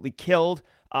absolutely killed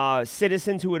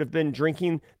citizens who would have been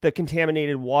drinking the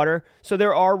contaminated water. So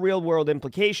there are real world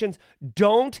implications.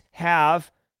 Don't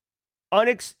have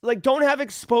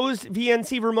exposed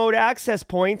VNC remote access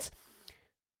points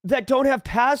that don't have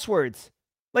passwords.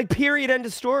 Like, period, end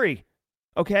of story.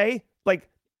 Okay? Like,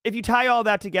 if you tie all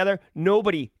that together,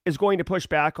 nobody is going to push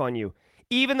back on you.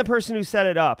 Even the person who set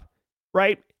it up,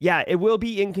 right? Yeah, it will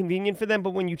be inconvenient for them, but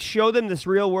when you show them this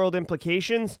real world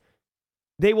implications,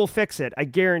 they will fix it. I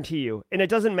guarantee you. And it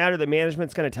doesn't matter that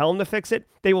management's going to tell them to fix it.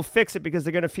 They will fix it because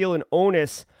they're going to feel an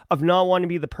onus of not wanting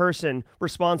to be the person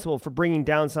responsible for bringing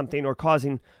down something or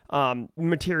causing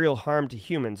material harm to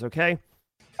humans. Okay?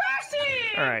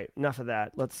 All right, enough of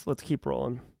that. Let's keep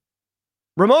rolling.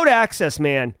 Remote access,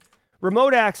 man.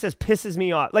 Remote access pisses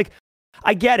me off. Like,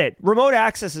 I get it. Remote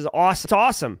access is awesome. It's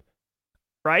awesome,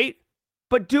 right?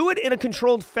 But do it in a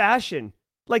controlled fashion.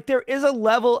 Like, there is a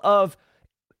level of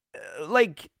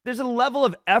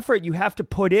effort you have to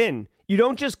put in. You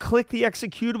don't just click the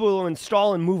executable,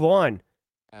 install, and move on.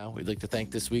 We'd like to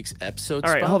thank this week's episode sponsor.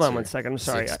 All right, hold on 1 second. I'm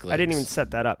sorry. I didn't even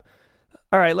set that up.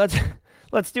 All right, let's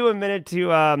do a minute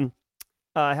to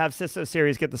have CISO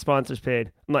Series get the sponsors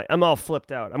paid. I'm all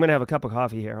flipped out. I'm going to have a cup of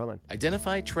coffee here. Hold on.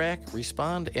 Identify, track,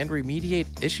 respond, and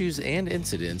remediate issues and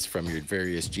incidents from your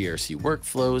various GRC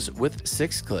workflows with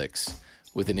 6 clicks.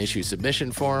 With an issue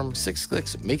submission form, 6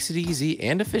 clicks makes it easy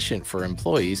and efficient for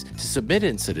employees to submit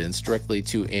incidents directly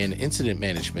to an incident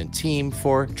management team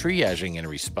for triaging and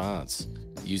response.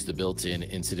 Use the built-in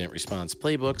incident response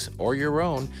playbooks or your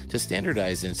own to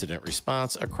standardize incident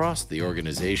response across the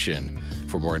organization.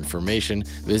 For more information,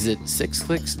 visit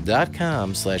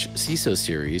 6clicks.com/CISO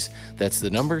series. That's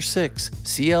the number 6,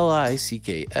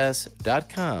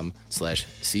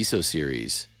 CLICKS.com/CISO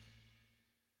series.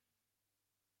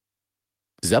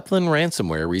 Zeppelin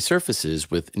ransomware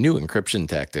resurfaces with new encryption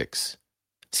tactics.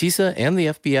 CISA and the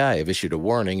FBI have issued a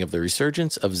warning of the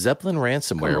resurgence of Zeppelin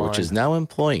ransomware, which is now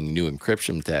employing new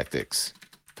encryption tactics.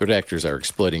 Threat actors are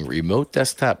exploiting remote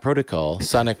desktop protocol,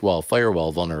 sonic wall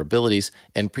firewall vulnerabilities,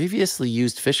 and previously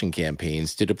used phishing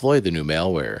campaigns to deploy the new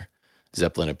malware.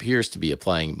 Zeppelin appears to be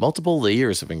applying multiple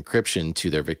layers of encryption to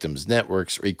their victims'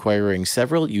 networks, requiring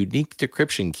several unique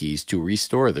decryption keys to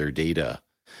restore their data.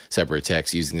 Cyber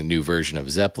attacks using the new version of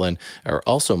Zeppelin are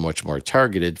also much more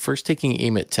targeted, first taking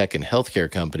aim at tech and healthcare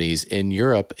companies in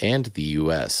Europe and the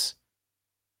US.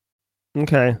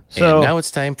 Okay, so and now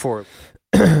it's time for...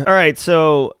 All right,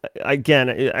 so again,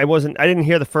 I didn't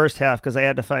hear the first half because I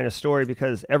had to find a story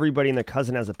because everybody and their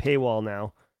cousin has a paywall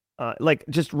now. Like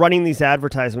just running these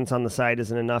advertisements on the site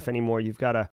isn't enough anymore. You've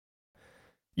got to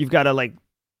like,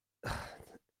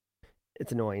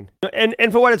 it's annoying.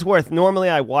 And for what it's worth, normally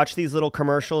I watch these little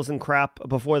commercials and crap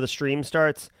before the stream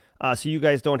starts. So you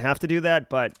guys don't have to do that,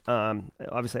 but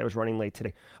obviously I was running late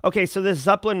today. Okay, so this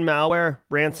Zeppelin malware,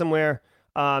 ransomware,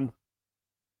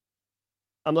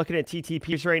 I'm looking at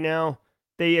TTPs right now.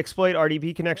 They exploit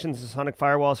RDP connections and sonic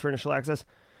firewalls for initial access,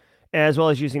 as well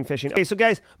as using phishing. Okay, so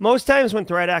guys, most times when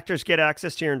threat actors get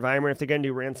access to your environment, if they're going to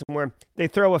do ransomware, they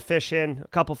throw a fish in, a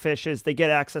couple fishes, they get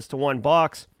access to one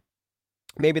box.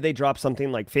 Maybe they drop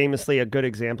something like, famously, a good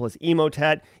example is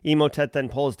Emotet. Emotet then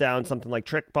pulls down something like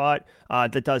TrickBot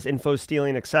that does info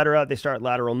stealing, etc. They start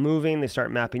lateral moving. They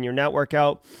start mapping your network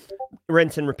out.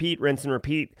 Rinse and repeat, rinse and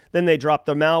repeat. Then they drop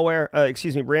the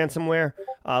ransomware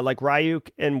like Ryuk,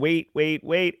 and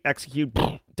wait, execute,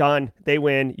 done. They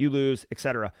win, you lose,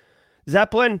 etc.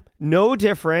 Zeppelin, no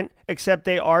different, except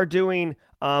they are doing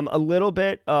a little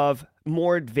bit of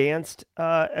more advanced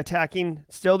attacking.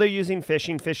 Still, they're using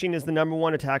phishing. Phishing is the number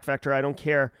one attack vector. I don't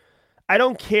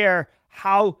care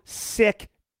how sick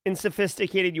and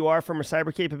sophisticated you are from a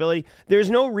cyber capability.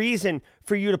 There's no reason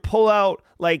for you to pull out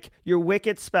like your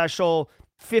Wicked Special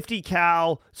 50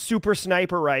 cal super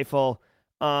sniper rifle.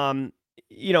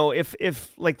 If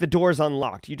like the door's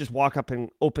unlocked, you just walk up and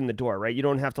open the door, right? You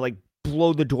don't have to like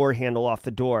blow the door handle off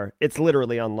the door. It's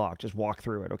literally unlocked. Just walk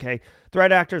through it, okay?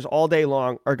 Threat actors all day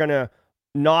long are going to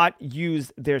not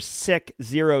use their sick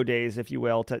 0 days, if you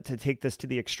will, to take this to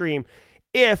the extreme.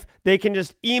 If they can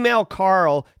just email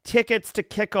Carl tickets to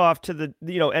kickoff to the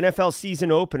NFL season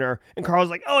opener, and Carl's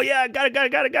like, oh yeah, gotta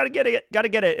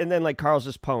get it, and then like Carl's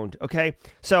just pwned, okay?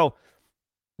 So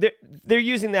they're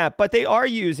using that, but they are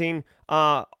using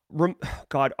RDP.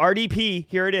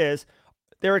 Here it is.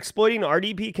 They're exploiting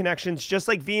RDP connections just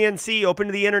like VNC, open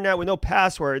to the internet with no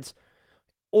passwords,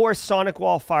 or sonic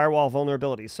wall firewall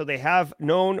vulnerabilities. So they have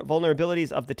known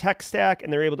vulnerabilities of the tech stack,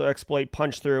 and they're able to exploit,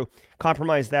 punch through,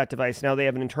 compromise that device. Now they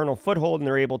have an internal foothold, and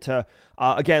they're able to,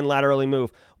 again, laterally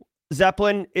move.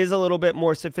 Zeppelin is a little bit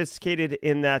more sophisticated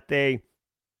in that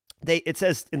it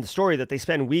says in the story that they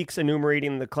spend weeks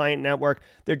enumerating the client network.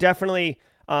 They're definitely...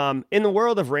 in the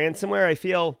world of ransomware, I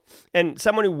feel, and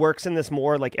someone who works in this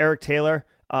more, like Eric Taylor,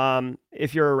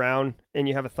 if you're around and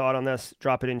you have a thought on this,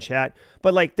 drop it in chat.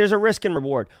 But like, there's a risk and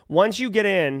reward. Once you get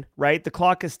in, right, the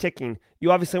clock is ticking.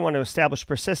 You obviously want to establish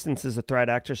persistence as a threat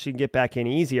actor so you can get back in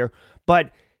easier.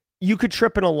 But you could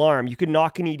trip an alarm. You could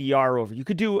knock an EDR over. You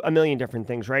could do a million different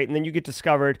things, right? And then you get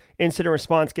discovered, incident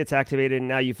response gets activated, and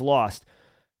now you've lost.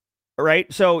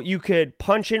 Right. So you could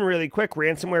punch in really quick,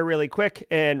 ransomware really quick,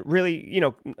 and really,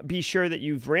 be sure that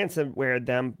you've ransomwared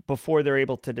them before they're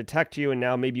able to detect you. And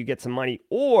now maybe you get some money,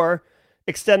 or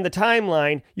extend the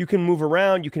timeline. You can move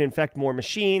around. You can infect more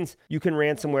machines. You can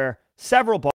ransomware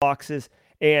several boxes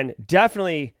and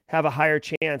definitely have a higher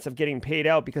chance of getting paid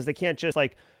out, because they can't just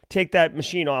like take that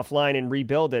machine offline and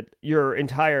rebuild it. Your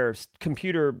entire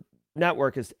computer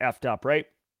network is effed up, right?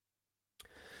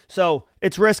 So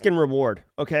it's risk and reward,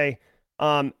 okay?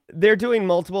 They're doing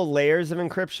multiple layers of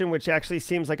encryption, which actually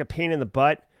seems like a pain in the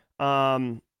butt.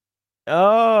 Oh,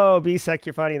 BSEC,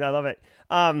 you're funny. I love it.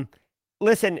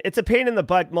 Listen, it's a pain in the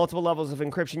butt, multiple levels of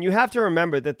encryption. You have to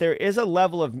remember that there is a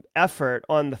level of effort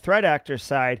on the threat actor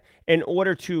side in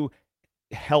order to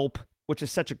help, which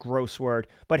is such a gross word,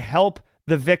 but help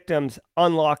the victims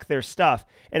unlock their stuff.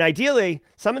 And ideally,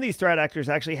 some of these threat actors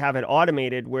actually have it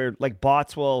automated where like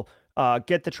bots will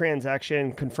get the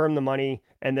transaction, confirm the money,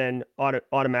 and then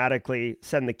automatically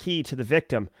send the key to the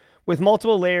victim. With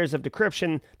multiple layers of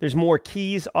decryption, there's more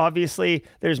keys, obviously.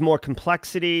 There's more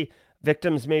complexity.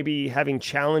 Victims may be having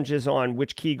challenges on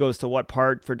which key goes to what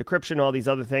part for decryption, all these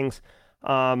other things.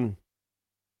 So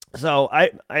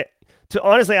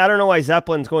honestly, I don't know why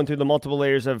Zeppelin's going through the multiple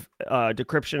layers of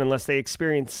decryption unless they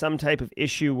experience some type of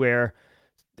issue where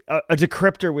a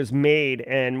decryptor was made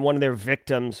and one of their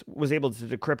victims was able to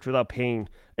decrypt without paying.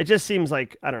 It just seems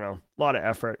like, I don't know, a lot of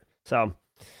effort. So,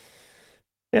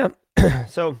 yeah.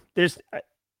 So there's,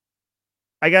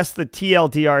 I guess the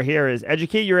TLDR here is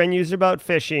educate your end user about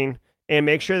phishing and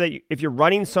make sure that if you're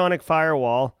running Sonic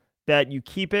Firewall, that you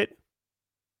keep it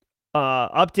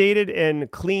updated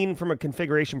and clean from a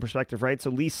configuration perspective, right? So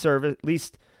least service,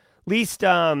 least,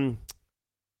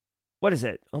 what is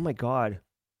it? Oh my God.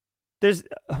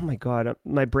 Oh my God,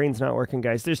 my brain's not working,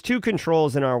 guys. There's two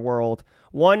controls in our world.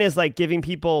 One is like giving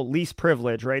people least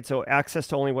privilege, right? So access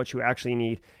to only what you actually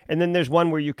need. And then there's one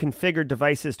where you configure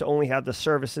devices to only have the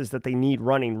services that they need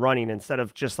running instead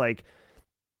of just like,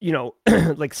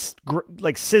 like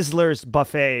Sizzler's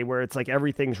buffet where it's like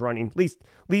everything's running.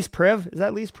 Least priv? Is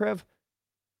that least priv?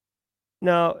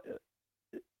 No.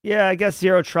 Yeah, I guess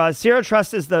zero trust. Zero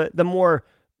trust is the more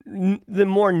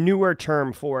newer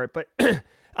term for it, but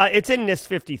it's in NIST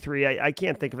 53. I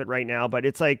can't think of it right now, but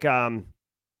it's like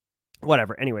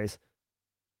whatever. Anyways,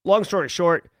 long story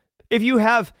short, if you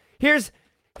have here's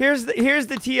the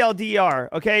TLDR.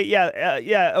 Okay,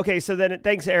 yeah. Okay, so then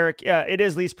thanks, Eric. Yeah, it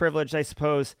is least privileged, I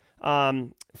suppose.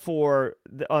 For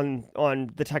the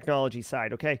on the technology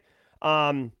side. Okay.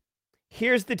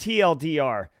 Here's the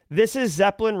TLDR. This is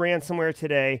Zeppelin ransomware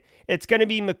today. It's going to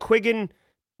be McQuiggan,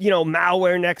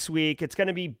 malware next week. It's going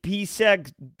to be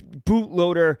BSEG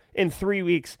bootloader in 3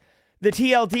 weeks. The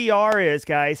TLDR is,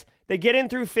 guys, they get in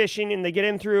through phishing and they get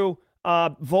in through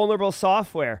vulnerable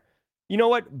software. You know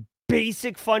what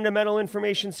basic fundamental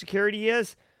information security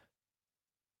is?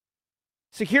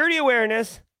 Security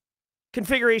awareness,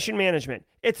 configuration management.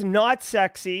 It's not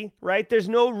sexy, right? There's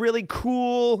no really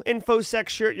cool InfoSec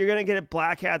shirt you're going to get at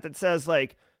Black Hat that says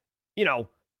like,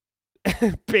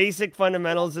 basic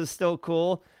fundamentals is still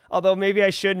cool. Although maybe I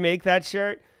should make that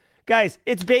shirt. Guys,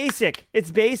 it's basic.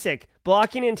 It's basic.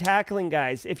 Blocking and tackling,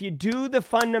 guys. If you do the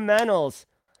fundamentals,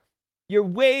 you're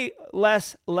way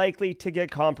less likely to get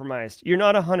compromised. You're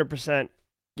not 100%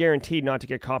 guaranteed not to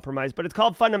get compromised, but it's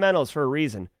called fundamentals for a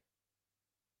reason.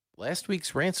 Last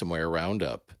week's ransomware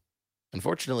roundup.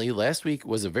 Unfortunately, last week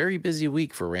was a very busy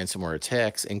week for ransomware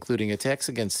attacks, including attacks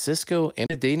against Cisco and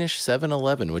a Danish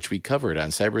 7-Eleven, which we covered on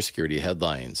cybersecurity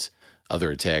headlines.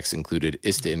 Other attacks included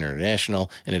ISTA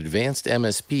International, an advanced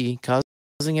MSP,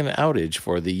 causing an outage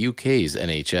for the UK's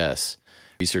NHS.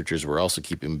 Researchers were also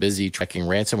keeping busy tracking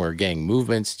ransomware gang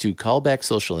movements to call back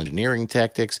social engineering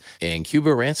tactics and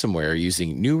Cuba ransomware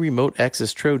using new remote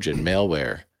access Trojan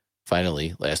malware.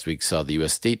 Finally, last week saw the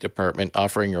U.S. State Department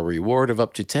offering a reward of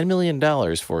up to $10 million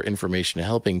for information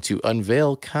helping to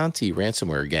unveil Conti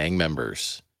ransomware gang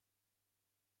members.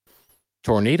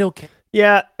 Tornado.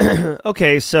 Yeah.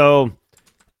 Okay. So,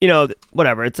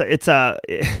 whatever. It's a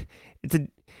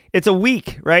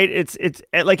week, right? It's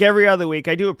like every other week.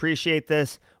 I do appreciate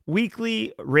this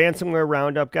weekly ransomware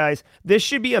roundup, guys. This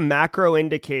should be a macro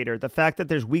indicator. The fact that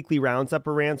there's weekly rounds up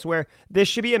of ransomware, this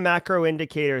should be a macro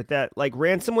indicator that like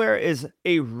ransomware is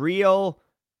a real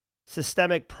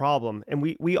systemic problem. And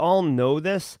we all know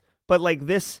this, but like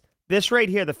this right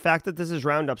here, the fact that this is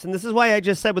roundups, and this is why I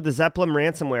just said with the Zeppelin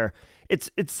ransomware, it's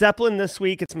Zeppelin this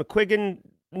week, it's McQuiggan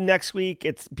next week,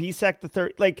 it's BSEC the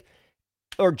third, like,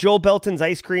 or Joel Belton's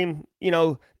ice cream,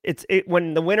 it's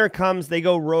when the winter comes, they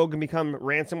go rogue and become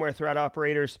ransomware threat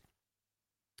operators.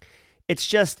 It's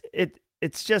just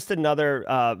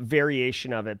another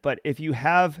variation of it. But if you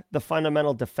have the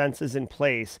fundamental defenses in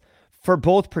place for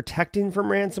both protecting from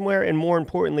ransomware and more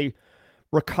importantly,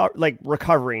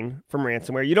 recovering from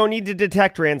ransomware, you don't need to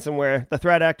detect ransomware. The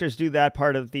threat actors do that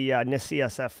part of the NIST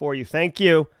CSF for you. Thank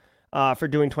you for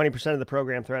doing 20% of the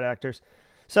program, threat actors.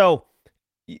 So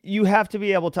you have to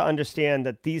be able to understand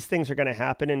that these things are going to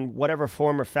happen in whatever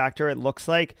form or factor it looks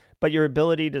like, but your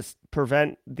ability to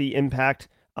prevent the impact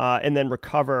and then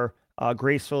recover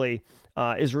gracefully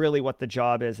is really what the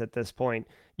job is at this point.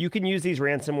 You can use these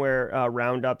ransomware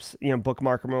roundups,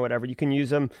 bookmark them or whatever. You can use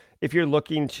them if you're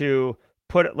looking to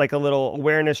put like a little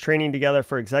awareness training together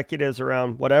for executives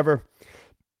around whatever.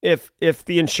 If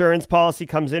the insurance policy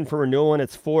comes in for renewal and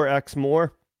it's 4x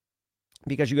more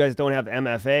because you guys don't have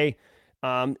MFA,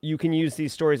 you can use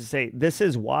these stories to say, this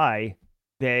is why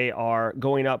they are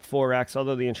going up 4x,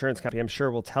 although the insurance company, I'm sure,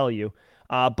 will tell you.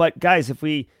 But guys, if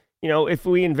we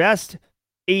invest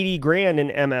 80 grand in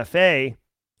MFA,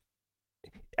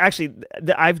 actually,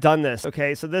 I've done this.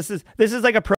 Okay. So this is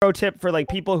like a pro tip for like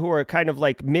people who are kind of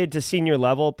like mid to senior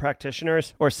level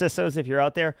practitioners or CISOs, if you're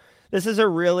out there. This is a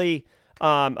really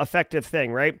effective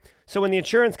thing, right? So when the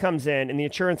insurance comes in and the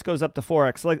insurance goes up to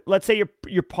 4x, like let's say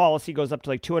your policy goes up to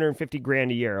like 250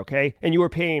 grand a year, okay? And you were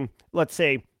paying, let's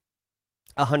say,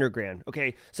 100 grand.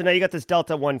 Okay. So now you got this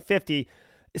delta 150.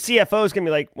 CFO is going to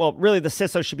be like, well, really, the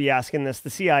CISO should be asking this. The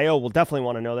CIO will definitely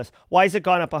want to know this. Why has it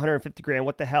gone up 150 grand?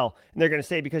 What the hell? And they're going to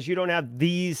say, because you don't have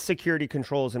these security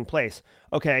controls in place.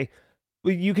 Okay.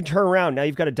 Well, you can turn around. Now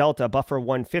you've got a delta, a buffer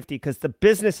 150, because the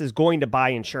business is going to buy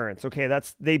insurance. Okay.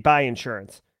 They buy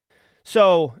insurance.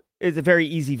 So it's a very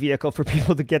easy vehicle for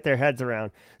people to get their heads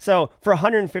around. So for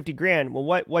 150 grand, well,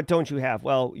 what don't you have?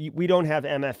 Well, we don't have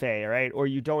MFA, right? Or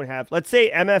you don't have, let's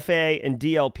say MFA and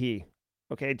DLP.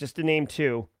 Okay, just to name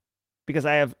two, because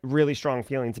I have really strong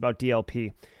feelings about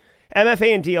DLP.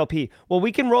 MFA and DLP. Well,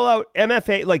 we can roll out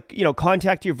MFA, like,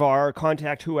 contact your VAR,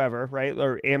 contact whoever, right?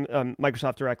 Or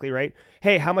Microsoft directly, right?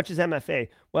 Hey, how much is MFA?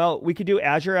 Well, we could do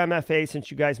Azure MFA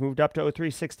since you guys moved up to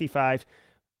O365.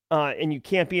 And you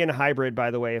can't be in a hybrid,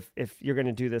 by the way, if you're going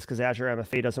to do this, because Azure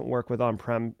MFA doesn't work with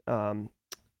on-prem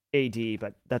AD,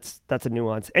 but that's a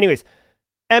nuance. Anyways,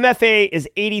 MFA is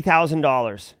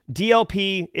 $80,000.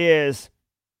 DLP is,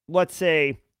 let's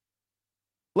say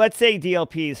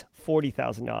DLP is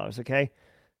 $40,000. Okay.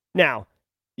 Now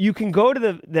you can go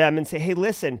to them and say, hey,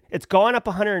 listen, it's gone up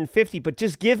 150, but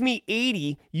just give me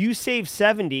 80. You save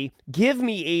 70. Give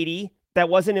me 80. That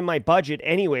wasn't in my budget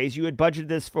anyways. You had budgeted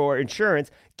this for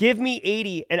insurance. Give me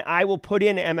 80 and I will put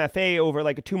in MFA over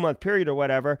like a 2-month period or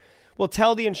whatever. We'll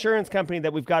tell the insurance company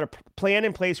that we've got a plan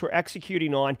in place we're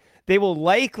executing on. They will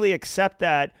likely accept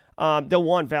that. They'll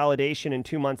want validation in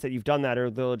 2 months that you've done that, or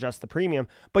they'll adjust the premium.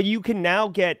 But you can now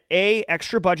get A,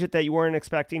 extra budget that you weren't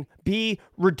expecting. B,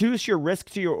 reduce your risk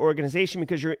to your organization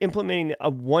because you're implementing a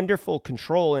wonderful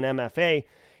control in MFA.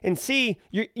 And C,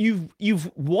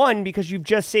 you've won because you've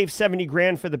just saved 70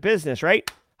 grand for the business, right?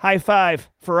 High five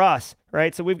for us,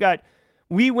 right? So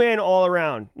we win all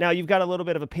around. Now you've got a little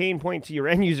bit of a pain point to your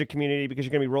end user community because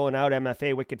you're going to be rolling out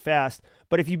MFA wicked fast.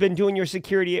 But if you've been doing your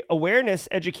security awareness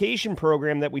education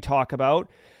program that we talk about,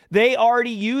 they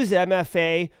already use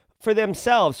MFA for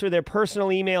themselves, for their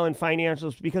personal email and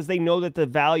financials, because they know that the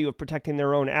value of protecting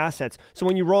their own assets. So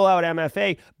when you roll out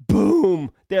MFA,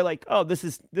 boom, they're like, oh, this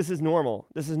is normal.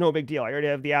 This is no big deal. I already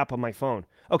have the app on my phone.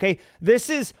 Okay, this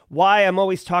is why I'm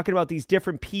always talking about these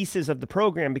different pieces of the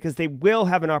program, because they will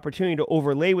have an opportunity to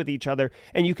overlay with each other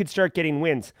and you could start getting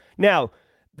wins. Now,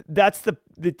 that's the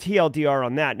TLDR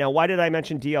on that. Now, why did I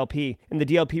mention DLP? And the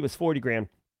DLP was 40 grand.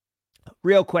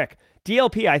 Real quick,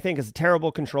 DLP, I think, is a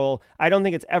terrible control. I don't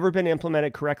think it's ever been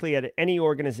implemented correctly at any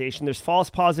organization. There's false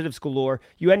positives galore.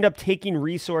 You end up taking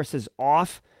resources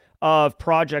off of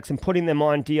projects and putting them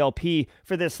on DLP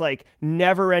for this like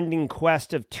never-ending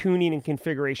quest of tuning and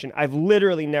configuration. I've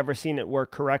literally never seen it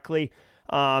work correctly.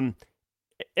 And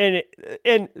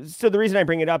so the reason I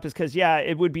bring it up is because, yeah,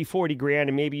 it would be 40 grand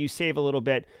and maybe you save a little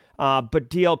bit.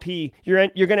 But DLP, you're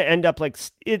going to end up like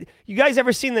it. You guys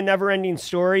ever seen the never-ending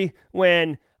story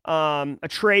when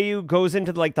Atreyu goes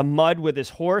into like the mud with his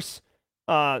horse,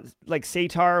 like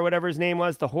Satar or whatever his name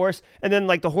was, the horse, and then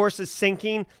like the horse is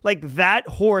sinking? Like that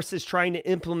horse is trying to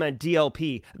implement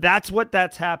DLP.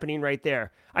 That's happening right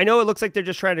there. I know it looks like they're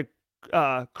just trying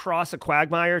to cross a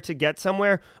quagmire to get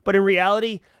somewhere, but in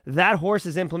reality, that horse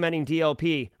is implementing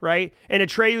DLP, right? And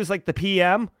Atreyu's like the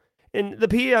PM, and the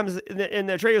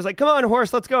Atreyu's like, come on,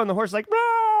 horse, let's go. And the horse is like,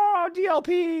 "Rah,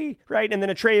 DLP," right? And then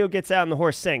Atreyu gets out and the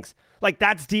horse sinks. Like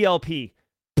that's DLP.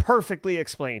 Perfectly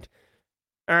explained.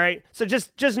 All right. So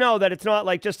just know that it's not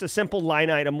like just a simple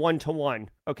line item 1-to-1.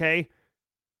 Okay.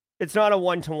 It's not a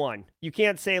 1-to-1. You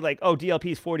can't say like, oh,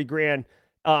 DLP is 40 grand.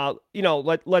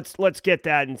 Let's get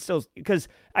that. And still, because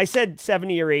I said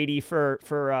 70 or 80 for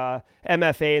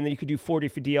MFA, and then you could do 40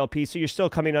 for DLP. So you're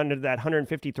still coming under that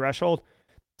 150 threshold.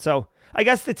 So I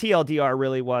guess the TLDR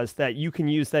really was that you can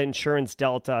use that insurance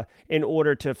delta in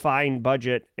order to find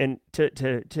budget and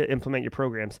to implement your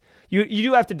programs. You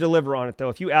do have to deliver on it though.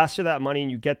 If you ask for that money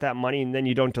and you get that money and then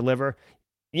you don't deliver,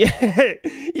 yeah,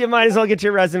 you might as well get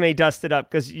your resume dusted up,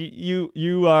 because you've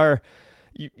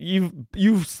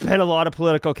spent a lot of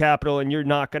political capital and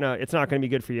it's not gonna be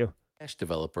good for you. Cash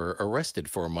developer arrested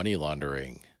for money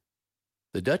laundering.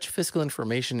 The Dutch Fiscal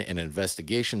Information and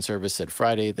Investigation Service said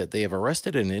Friday that they have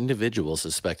arrested an individual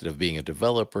suspected of being a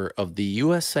developer of the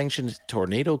U.S.-sanctioned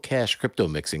Tornado Cash crypto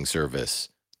mixing service.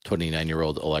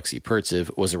 29-year-old Alexei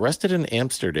Pertsev was arrested in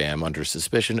Amsterdam under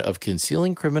suspicion of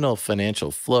concealing criminal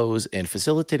financial flows and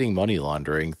facilitating money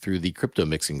laundering through the crypto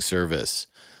mixing service.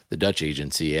 The Dutch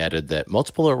agency added that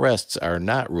multiple arrests are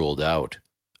not ruled out.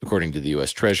 According to the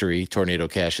U.S. Treasury, Tornado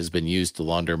Cash has been used to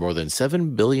launder more than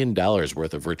 $7 billion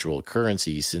worth of virtual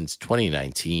currency since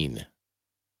 2019.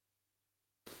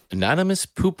 Anonymous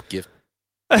poop gift.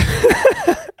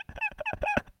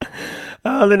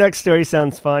 Oh, the next story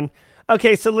sounds fun.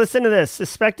 Okay, so listen to this.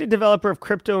 Suspected developer of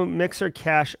crypto mixer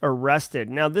cash arrested.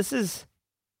 Now, this is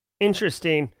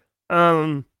interesting.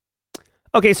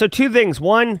 Okay, so two things.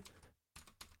 One,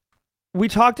 we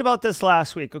talked about this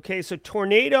last week. Okay, so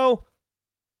Tornado,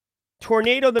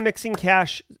 the mixing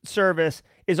cash service,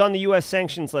 is on the U.S.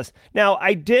 sanctions list. Now,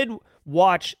 I did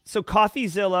watch, so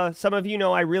CoffeeZilla, some of you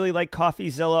know I really like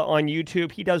CoffeeZilla on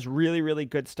YouTube. He does really, really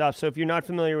good stuff. So if you're not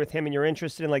familiar with him and you're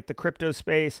interested in like the crypto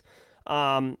space,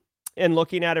 and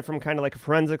looking at it from kind of like a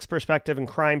forensics perspective and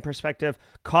crime perspective,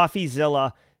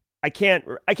 CoffeeZilla, I can't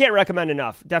recommend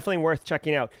enough. Definitely worth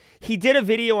checking out. He did a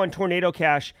video on Tornado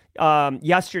Cash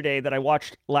yesterday that I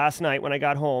watched last night when I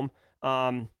got home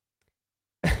from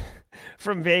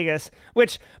Vegas,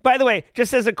 which, by the way,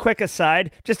 just as a quick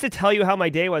aside, just to tell you how my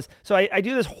day was. So I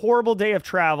do this horrible day of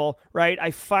travel, right?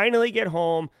 I finally get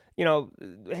home,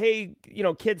 hey,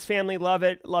 kids, family, love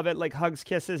it, like hugs,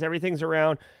 kisses, everything's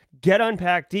around. Get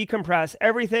unpacked, decompress,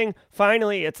 everything.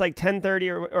 Finally, it's like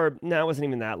 10:30 or no, it wasn't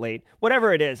even that late.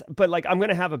 Whatever it is, but like I'm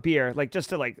gonna have a beer, like just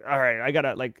to like, all right, I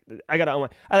gotta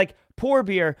I like pour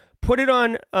beer, put it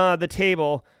on the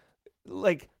table,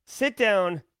 like sit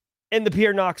down, and the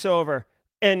beer knocks over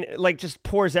and like just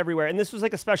pours everywhere. And this was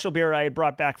like a special beer I had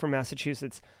brought back from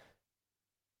Massachusetts.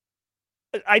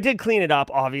 I did clean it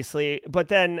up, obviously, but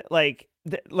then like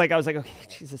I was like, okay,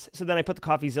 Jesus. So then I put the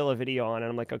CoffeeZilla video on, and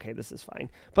I'm like, okay, this is fine.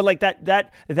 But like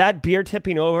that beer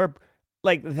tipping over,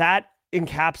 like that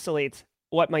encapsulates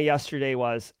what my yesterday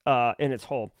was in its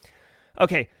whole.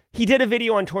 Okay, he did a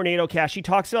video on Tornado Cash. He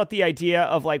talks about the idea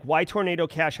of like why Tornado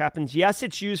Cash happens. Yes,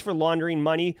 it's used for laundering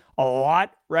money a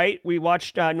lot, right? We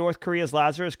watched North Korea's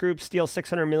Lazarus Group steal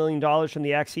 $600 million from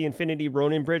the Axie Infinity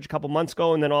Ronin Bridge a couple months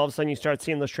ago, and then all of a sudden you start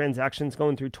seeing those transactions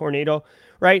going through Tornado,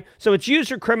 right? So it's used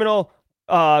for criminal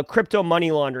crypto money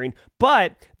laundering,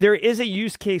 but there is a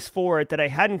use case for it that I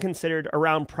hadn't considered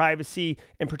around privacy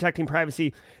and protecting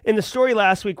privacy. In the story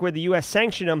last week where the U.S.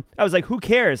 sanctioned them, I was like, who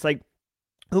cares? Like,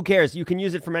 who cares? You can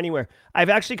use it from anywhere. I've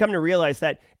actually come to realize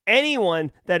that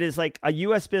anyone that is like a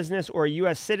U.S. business or a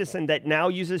U.S. citizen that now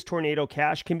uses Tornado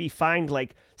Cash can be fined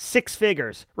like 6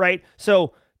 figures, right?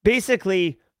 So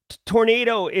basically,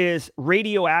 Tornado is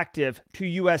radioactive to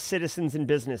U.S. citizens and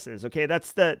businesses. Okay,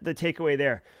 that's the takeaway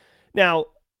there. Now,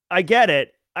 I get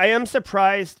it. I am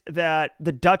surprised that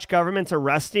the Dutch government's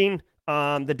arresting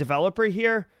the developer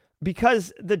here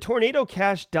because the Tornado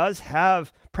Cash does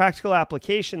have practical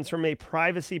applications from a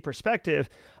privacy perspective.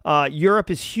 Europe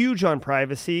is huge on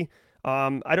privacy.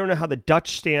 I don't know how the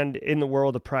Dutch stand in the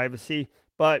world of privacy,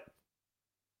 but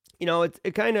it's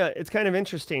kind of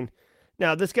interesting.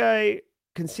 Now, this guy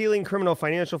concealing criminal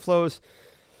financial flows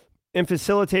and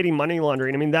facilitating money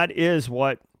laundering. I mean, that is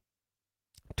what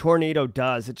Tornado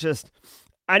does.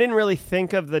 I didn't really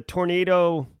think of the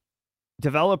Tornado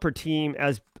developer team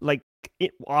as like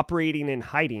operating and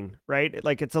hiding, right?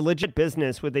 Like it's a legit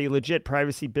business with a legit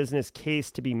privacy business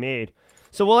case to be made.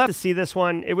 So we'll have to see this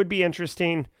one. It would be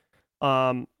interesting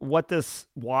why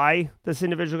this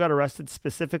individual got arrested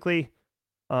specifically.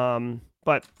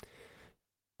 But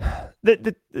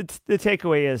the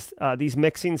takeaway is these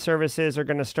mixing services are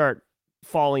going to start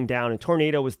falling down, and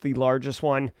Tornado was the largest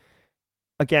one.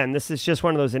 Again, this is just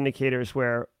one of those indicators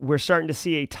where we're starting to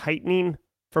see a tightening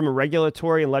from a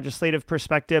regulatory and legislative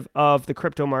perspective of the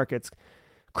crypto markets.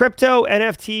 Crypto,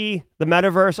 NFT, the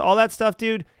metaverse, all that stuff,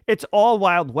 dude, it's all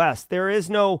Wild West. There is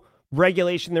no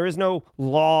regulation. There is no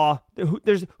law.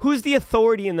 Who's the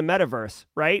authority in the metaverse,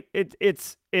 right?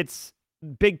 It's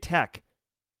big tech,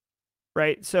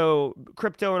 right? So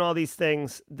crypto and all these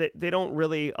things, they don't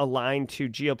really align to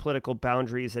geopolitical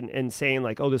boundaries and saying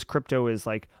like, oh, this crypto is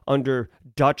like under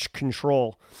Dutch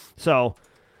control. So,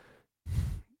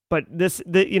 but this is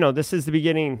the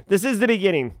beginning. This is the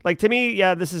beginning. Like to me,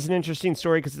 yeah, this is an interesting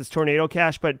story because it's Tornado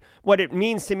Cash. But what it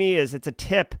means to me is it's a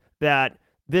tip that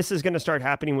this is going to start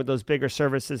happening with those bigger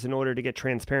services in order to get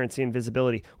transparency and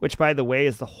visibility, which, by the way,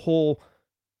 is the whole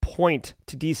point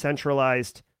to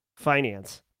decentralized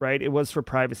finance, right? It was for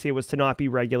privacy. It was to not be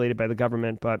regulated by the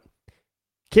government, but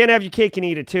can't have your cake and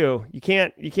eat it too. You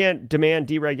can't demand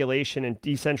deregulation and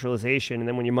decentralization, and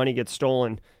then when your money gets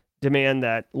stolen, demand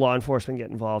that law enforcement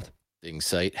get involved.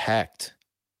 Site hacked.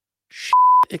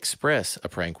 Express, a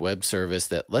prank web service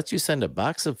that lets you send a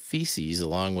box of feces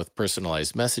along with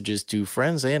personalized messages to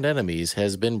friends and enemies,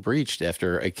 has been breached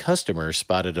after a customer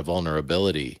spotted a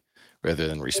vulnerability. Rather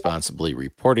than responsibly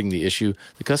reporting the issue,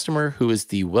 the customer, who is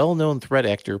the well-known threat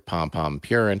actor Pom Pom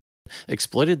Purin,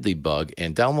 exploited the bug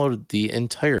and downloaded the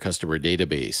entire customer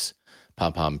database.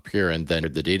 Pom Pom Purin then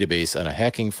entered the database on a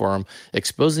hacking forum,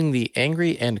 exposing the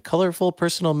angry and colorful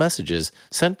personal messages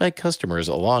sent by customers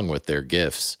along with their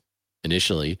gifts.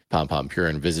 Initially, Pom Pom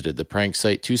Purin visited the prank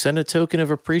site to send a token of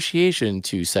appreciation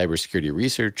to cybersecurity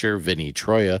researcher Vinny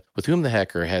Troya, with whom the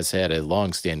hacker has had a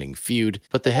long-standing feud,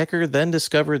 but the hacker then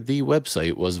discovered the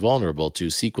website was vulnerable to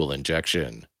SQL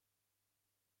injection.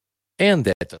 And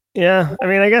that... Yeah, I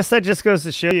mean, I guess that just goes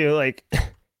to show you, like,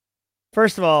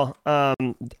 first of all, I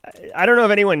don't know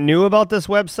if anyone knew about this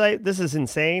website. This is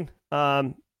insane.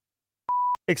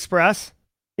 Express.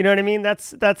 You know what I mean?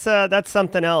 That's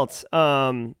something else.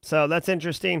 So that's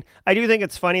interesting. I do think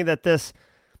it's funny that this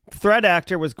threat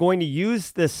actor was going to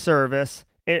use this service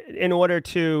in order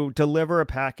to deliver a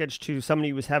package to somebody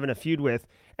he was having a feud with,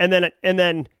 and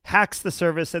then hacks the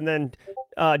service and then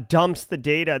dumps the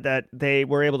data that they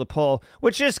were able to pull,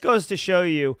 which just goes to show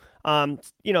you,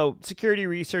 security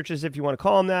researchers, if you want to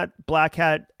call them that, black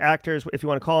hat actors, if you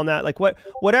want to call them that, like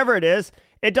whatever it is.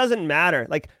 It doesn't matter.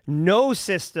 Like, no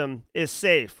system is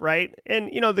safe, right?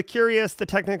 And, the curious, the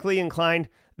technically inclined,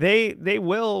 they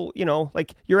will,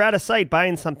 like, you're at a site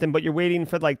buying something, but you're waiting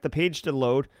for, like, the page to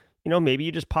load. Maybe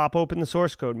you just pop open the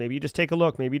source code. Maybe you just take a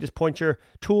look. Maybe you just point your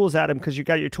tools at them because you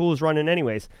got your tools running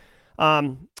anyways.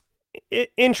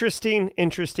 Interesting.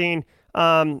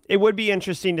 It would be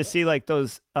interesting to see, like,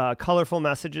 those colorful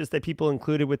messages that people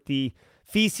included with the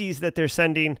feces that they're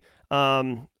sending.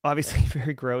 Obviously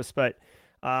very gross, but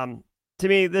to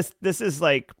me, this is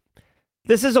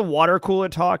a water cooler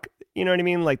talk. You know what I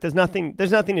mean? Like, there's nothing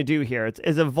to do here.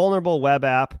 It's a vulnerable web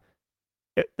app.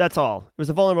 That's all. It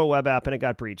was a vulnerable web app and it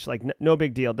got breached. Like, no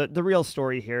big deal. The real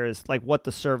story here is, like, what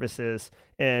the service is,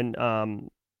 and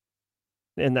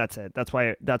that's it. That's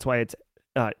why it's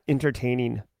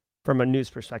entertaining from a news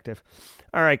perspective.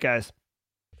 All right, guys.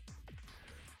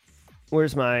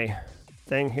 Where's my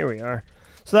thing? Here we are.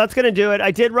 So that's going to do it.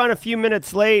 I did run a few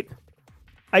minutes late,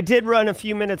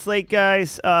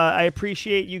 guys. I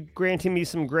appreciate you granting me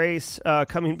some grace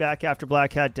coming back after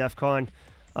Black Hat DEF CON.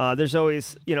 There's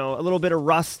always, a little bit of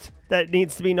rust that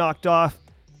needs to be knocked off.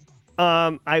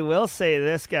 I will say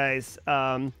this, guys.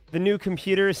 The new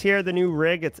computers here, the new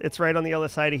rig, it's right on the other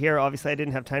side of here. Obviously, I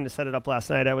didn't have time to set it up last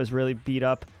night. I was really beat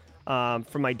up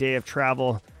from my day of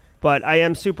travel. But I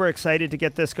am super excited to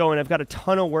get this going. I've got a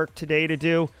ton of work today to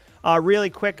do. Really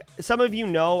quick, some of you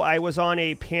know I was on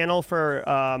a panel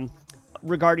for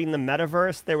regarding the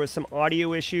metaverse. There was some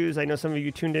audio issues. I know some of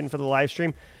you tuned in for the live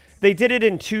stream. They did it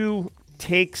in 2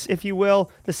 takes, if you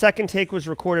will. The second take was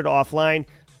recorded offline.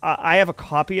 I have a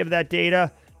copy of that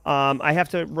data. I have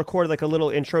to record like a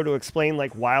little intro to explain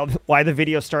like why the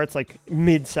video starts like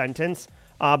mid-sentence.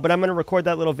 But I'm going to record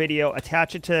that little video,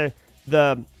 attach it to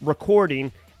the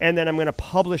recording, and then I'm going to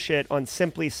publish it on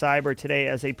Simply Cyber today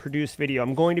as a produced video.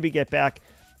 I'm going to be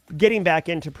getting back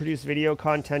into produced video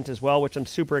content as well, which I'm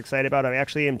super excited about. I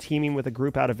actually am teaming with a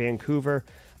group out of Vancouver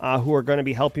who are going to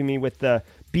be helping me with the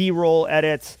B-roll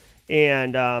edits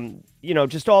and,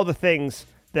 just all the things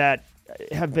that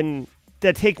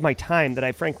take my time that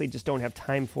I frankly just don't have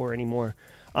time for anymore.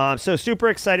 So super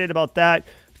excited about that.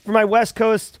 For my West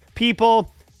Coast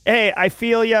people, hey, I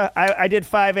feel ya. I did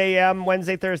 5 a.m.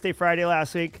 Wednesday, Thursday, Friday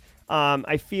last week.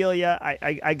 I feel ya.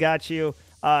 I got you.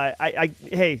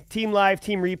 Hey, team live,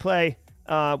 team replay.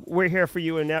 We're here for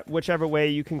you in whichever way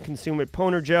you can consume it.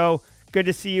 Poner Joe, good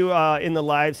to see you in the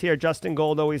lives here. Justin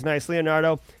Gold, always nice.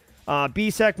 Leonardo,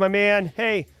 BSEC, my man.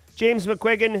 Hey, James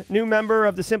McQuiggan, new member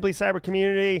of the Simply Cyber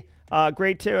community.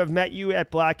 Great to have met you at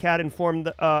Black Hat and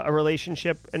formed a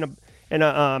relationship and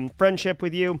a friendship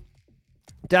with you.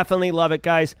 Definitely love it,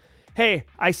 guys. Hey,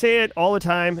 I say it all the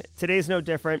time. Today's no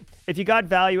different. If you got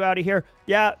value out of here,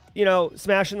 yeah,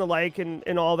 smashing the like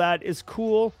and all that is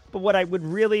cool. But what I would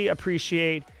really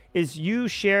appreciate is you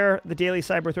share the Daily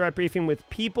Cyber Threat Briefing with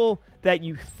people that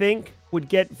you think would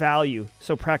get value.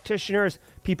 So practitioners,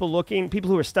 people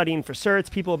who are studying for certs,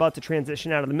 people about to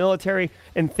transition out of the military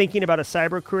and thinking about a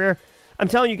cyber career. I'm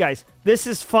telling you guys, this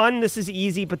is fun. This is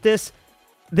easy, but this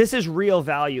is real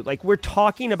value. Like, we're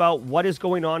talking about what is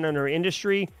going on in our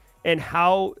industry and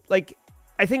how, like,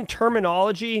 I think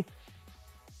terminology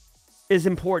is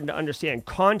important to understand.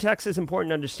 Context is important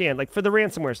to understand. Like, for the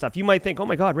ransomware stuff, you might think, oh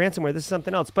my God, ransomware, this is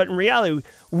something else. But in reality,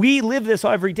 we live this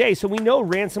every day. So we know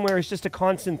ransomware is just a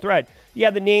constant threat. Yeah,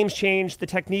 the names change, the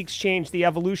techniques change, the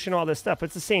evolution, all this stuff.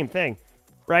 It's the same thing,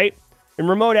 right? And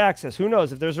remote access, who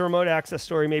knows? If there's a remote access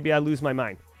story, maybe I lose my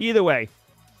mind. Either way,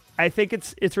 I think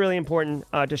it's really important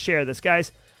to share this,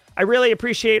 guys. I really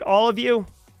appreciate all of you.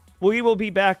 We will be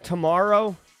back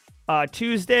tomorrow,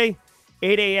 Tuesday,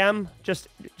 8 a.m. Just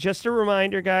a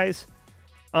reminder, guys.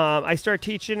 I start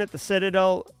teaching at the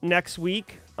Citadel next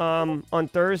week on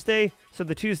Thursday. So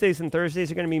the Tuesdays and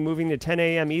Thursdays are going to be moving to 10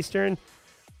 a.m. Eastern.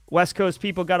 West Coast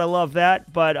people got to love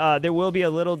that, but there will be a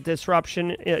little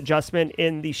disruption adjustment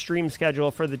in the stream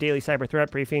schedule for the daily cyber threat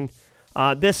briefing.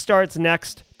 This starts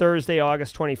next Thursday,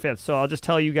 August 25th. So I'll just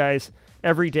tell you guys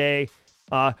every day,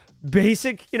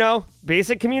 basic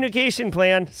communication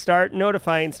plan, start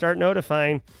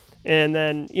notifying. And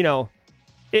then,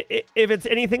 if it's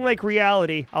anything like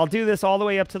reality, I'll do this all the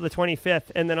way up to the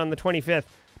 25th. And then on the 25th,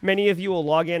 many of you will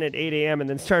log in at 8 a.m. and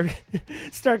then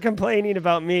start complaining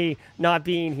about me not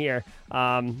being here.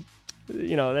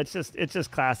 It's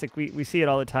just classic. We see it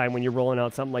all the time when you're rolling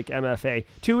out something like MFA.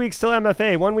 2 weeks till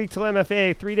MFA, 1 week till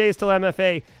MFA, 3 days till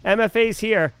MFA. MFA's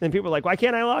here. Then people are like, why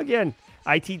can't I log in?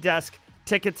 IT desk,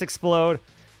 tickets explode,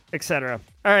 etc.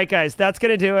 All right, guys, that's going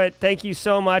to do it. Thank you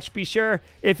so much. Be sure,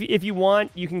 if you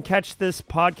want, you can catch this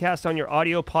podcast on your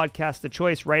audio podcast of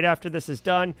choice right after this is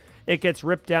done. It gets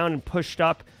ripped down and pushed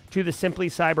up to the Simply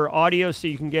Cyber audio, so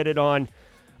you can get it on,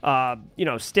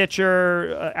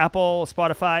 Stitcher, Apple,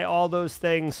 Spotify, all those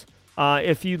things,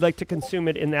 if you'd like to consume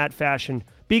it in that fashion.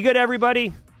 Be good,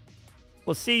 everybody.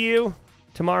 We'll see you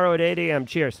tomorrow at 8 a.m.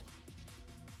 Cheers.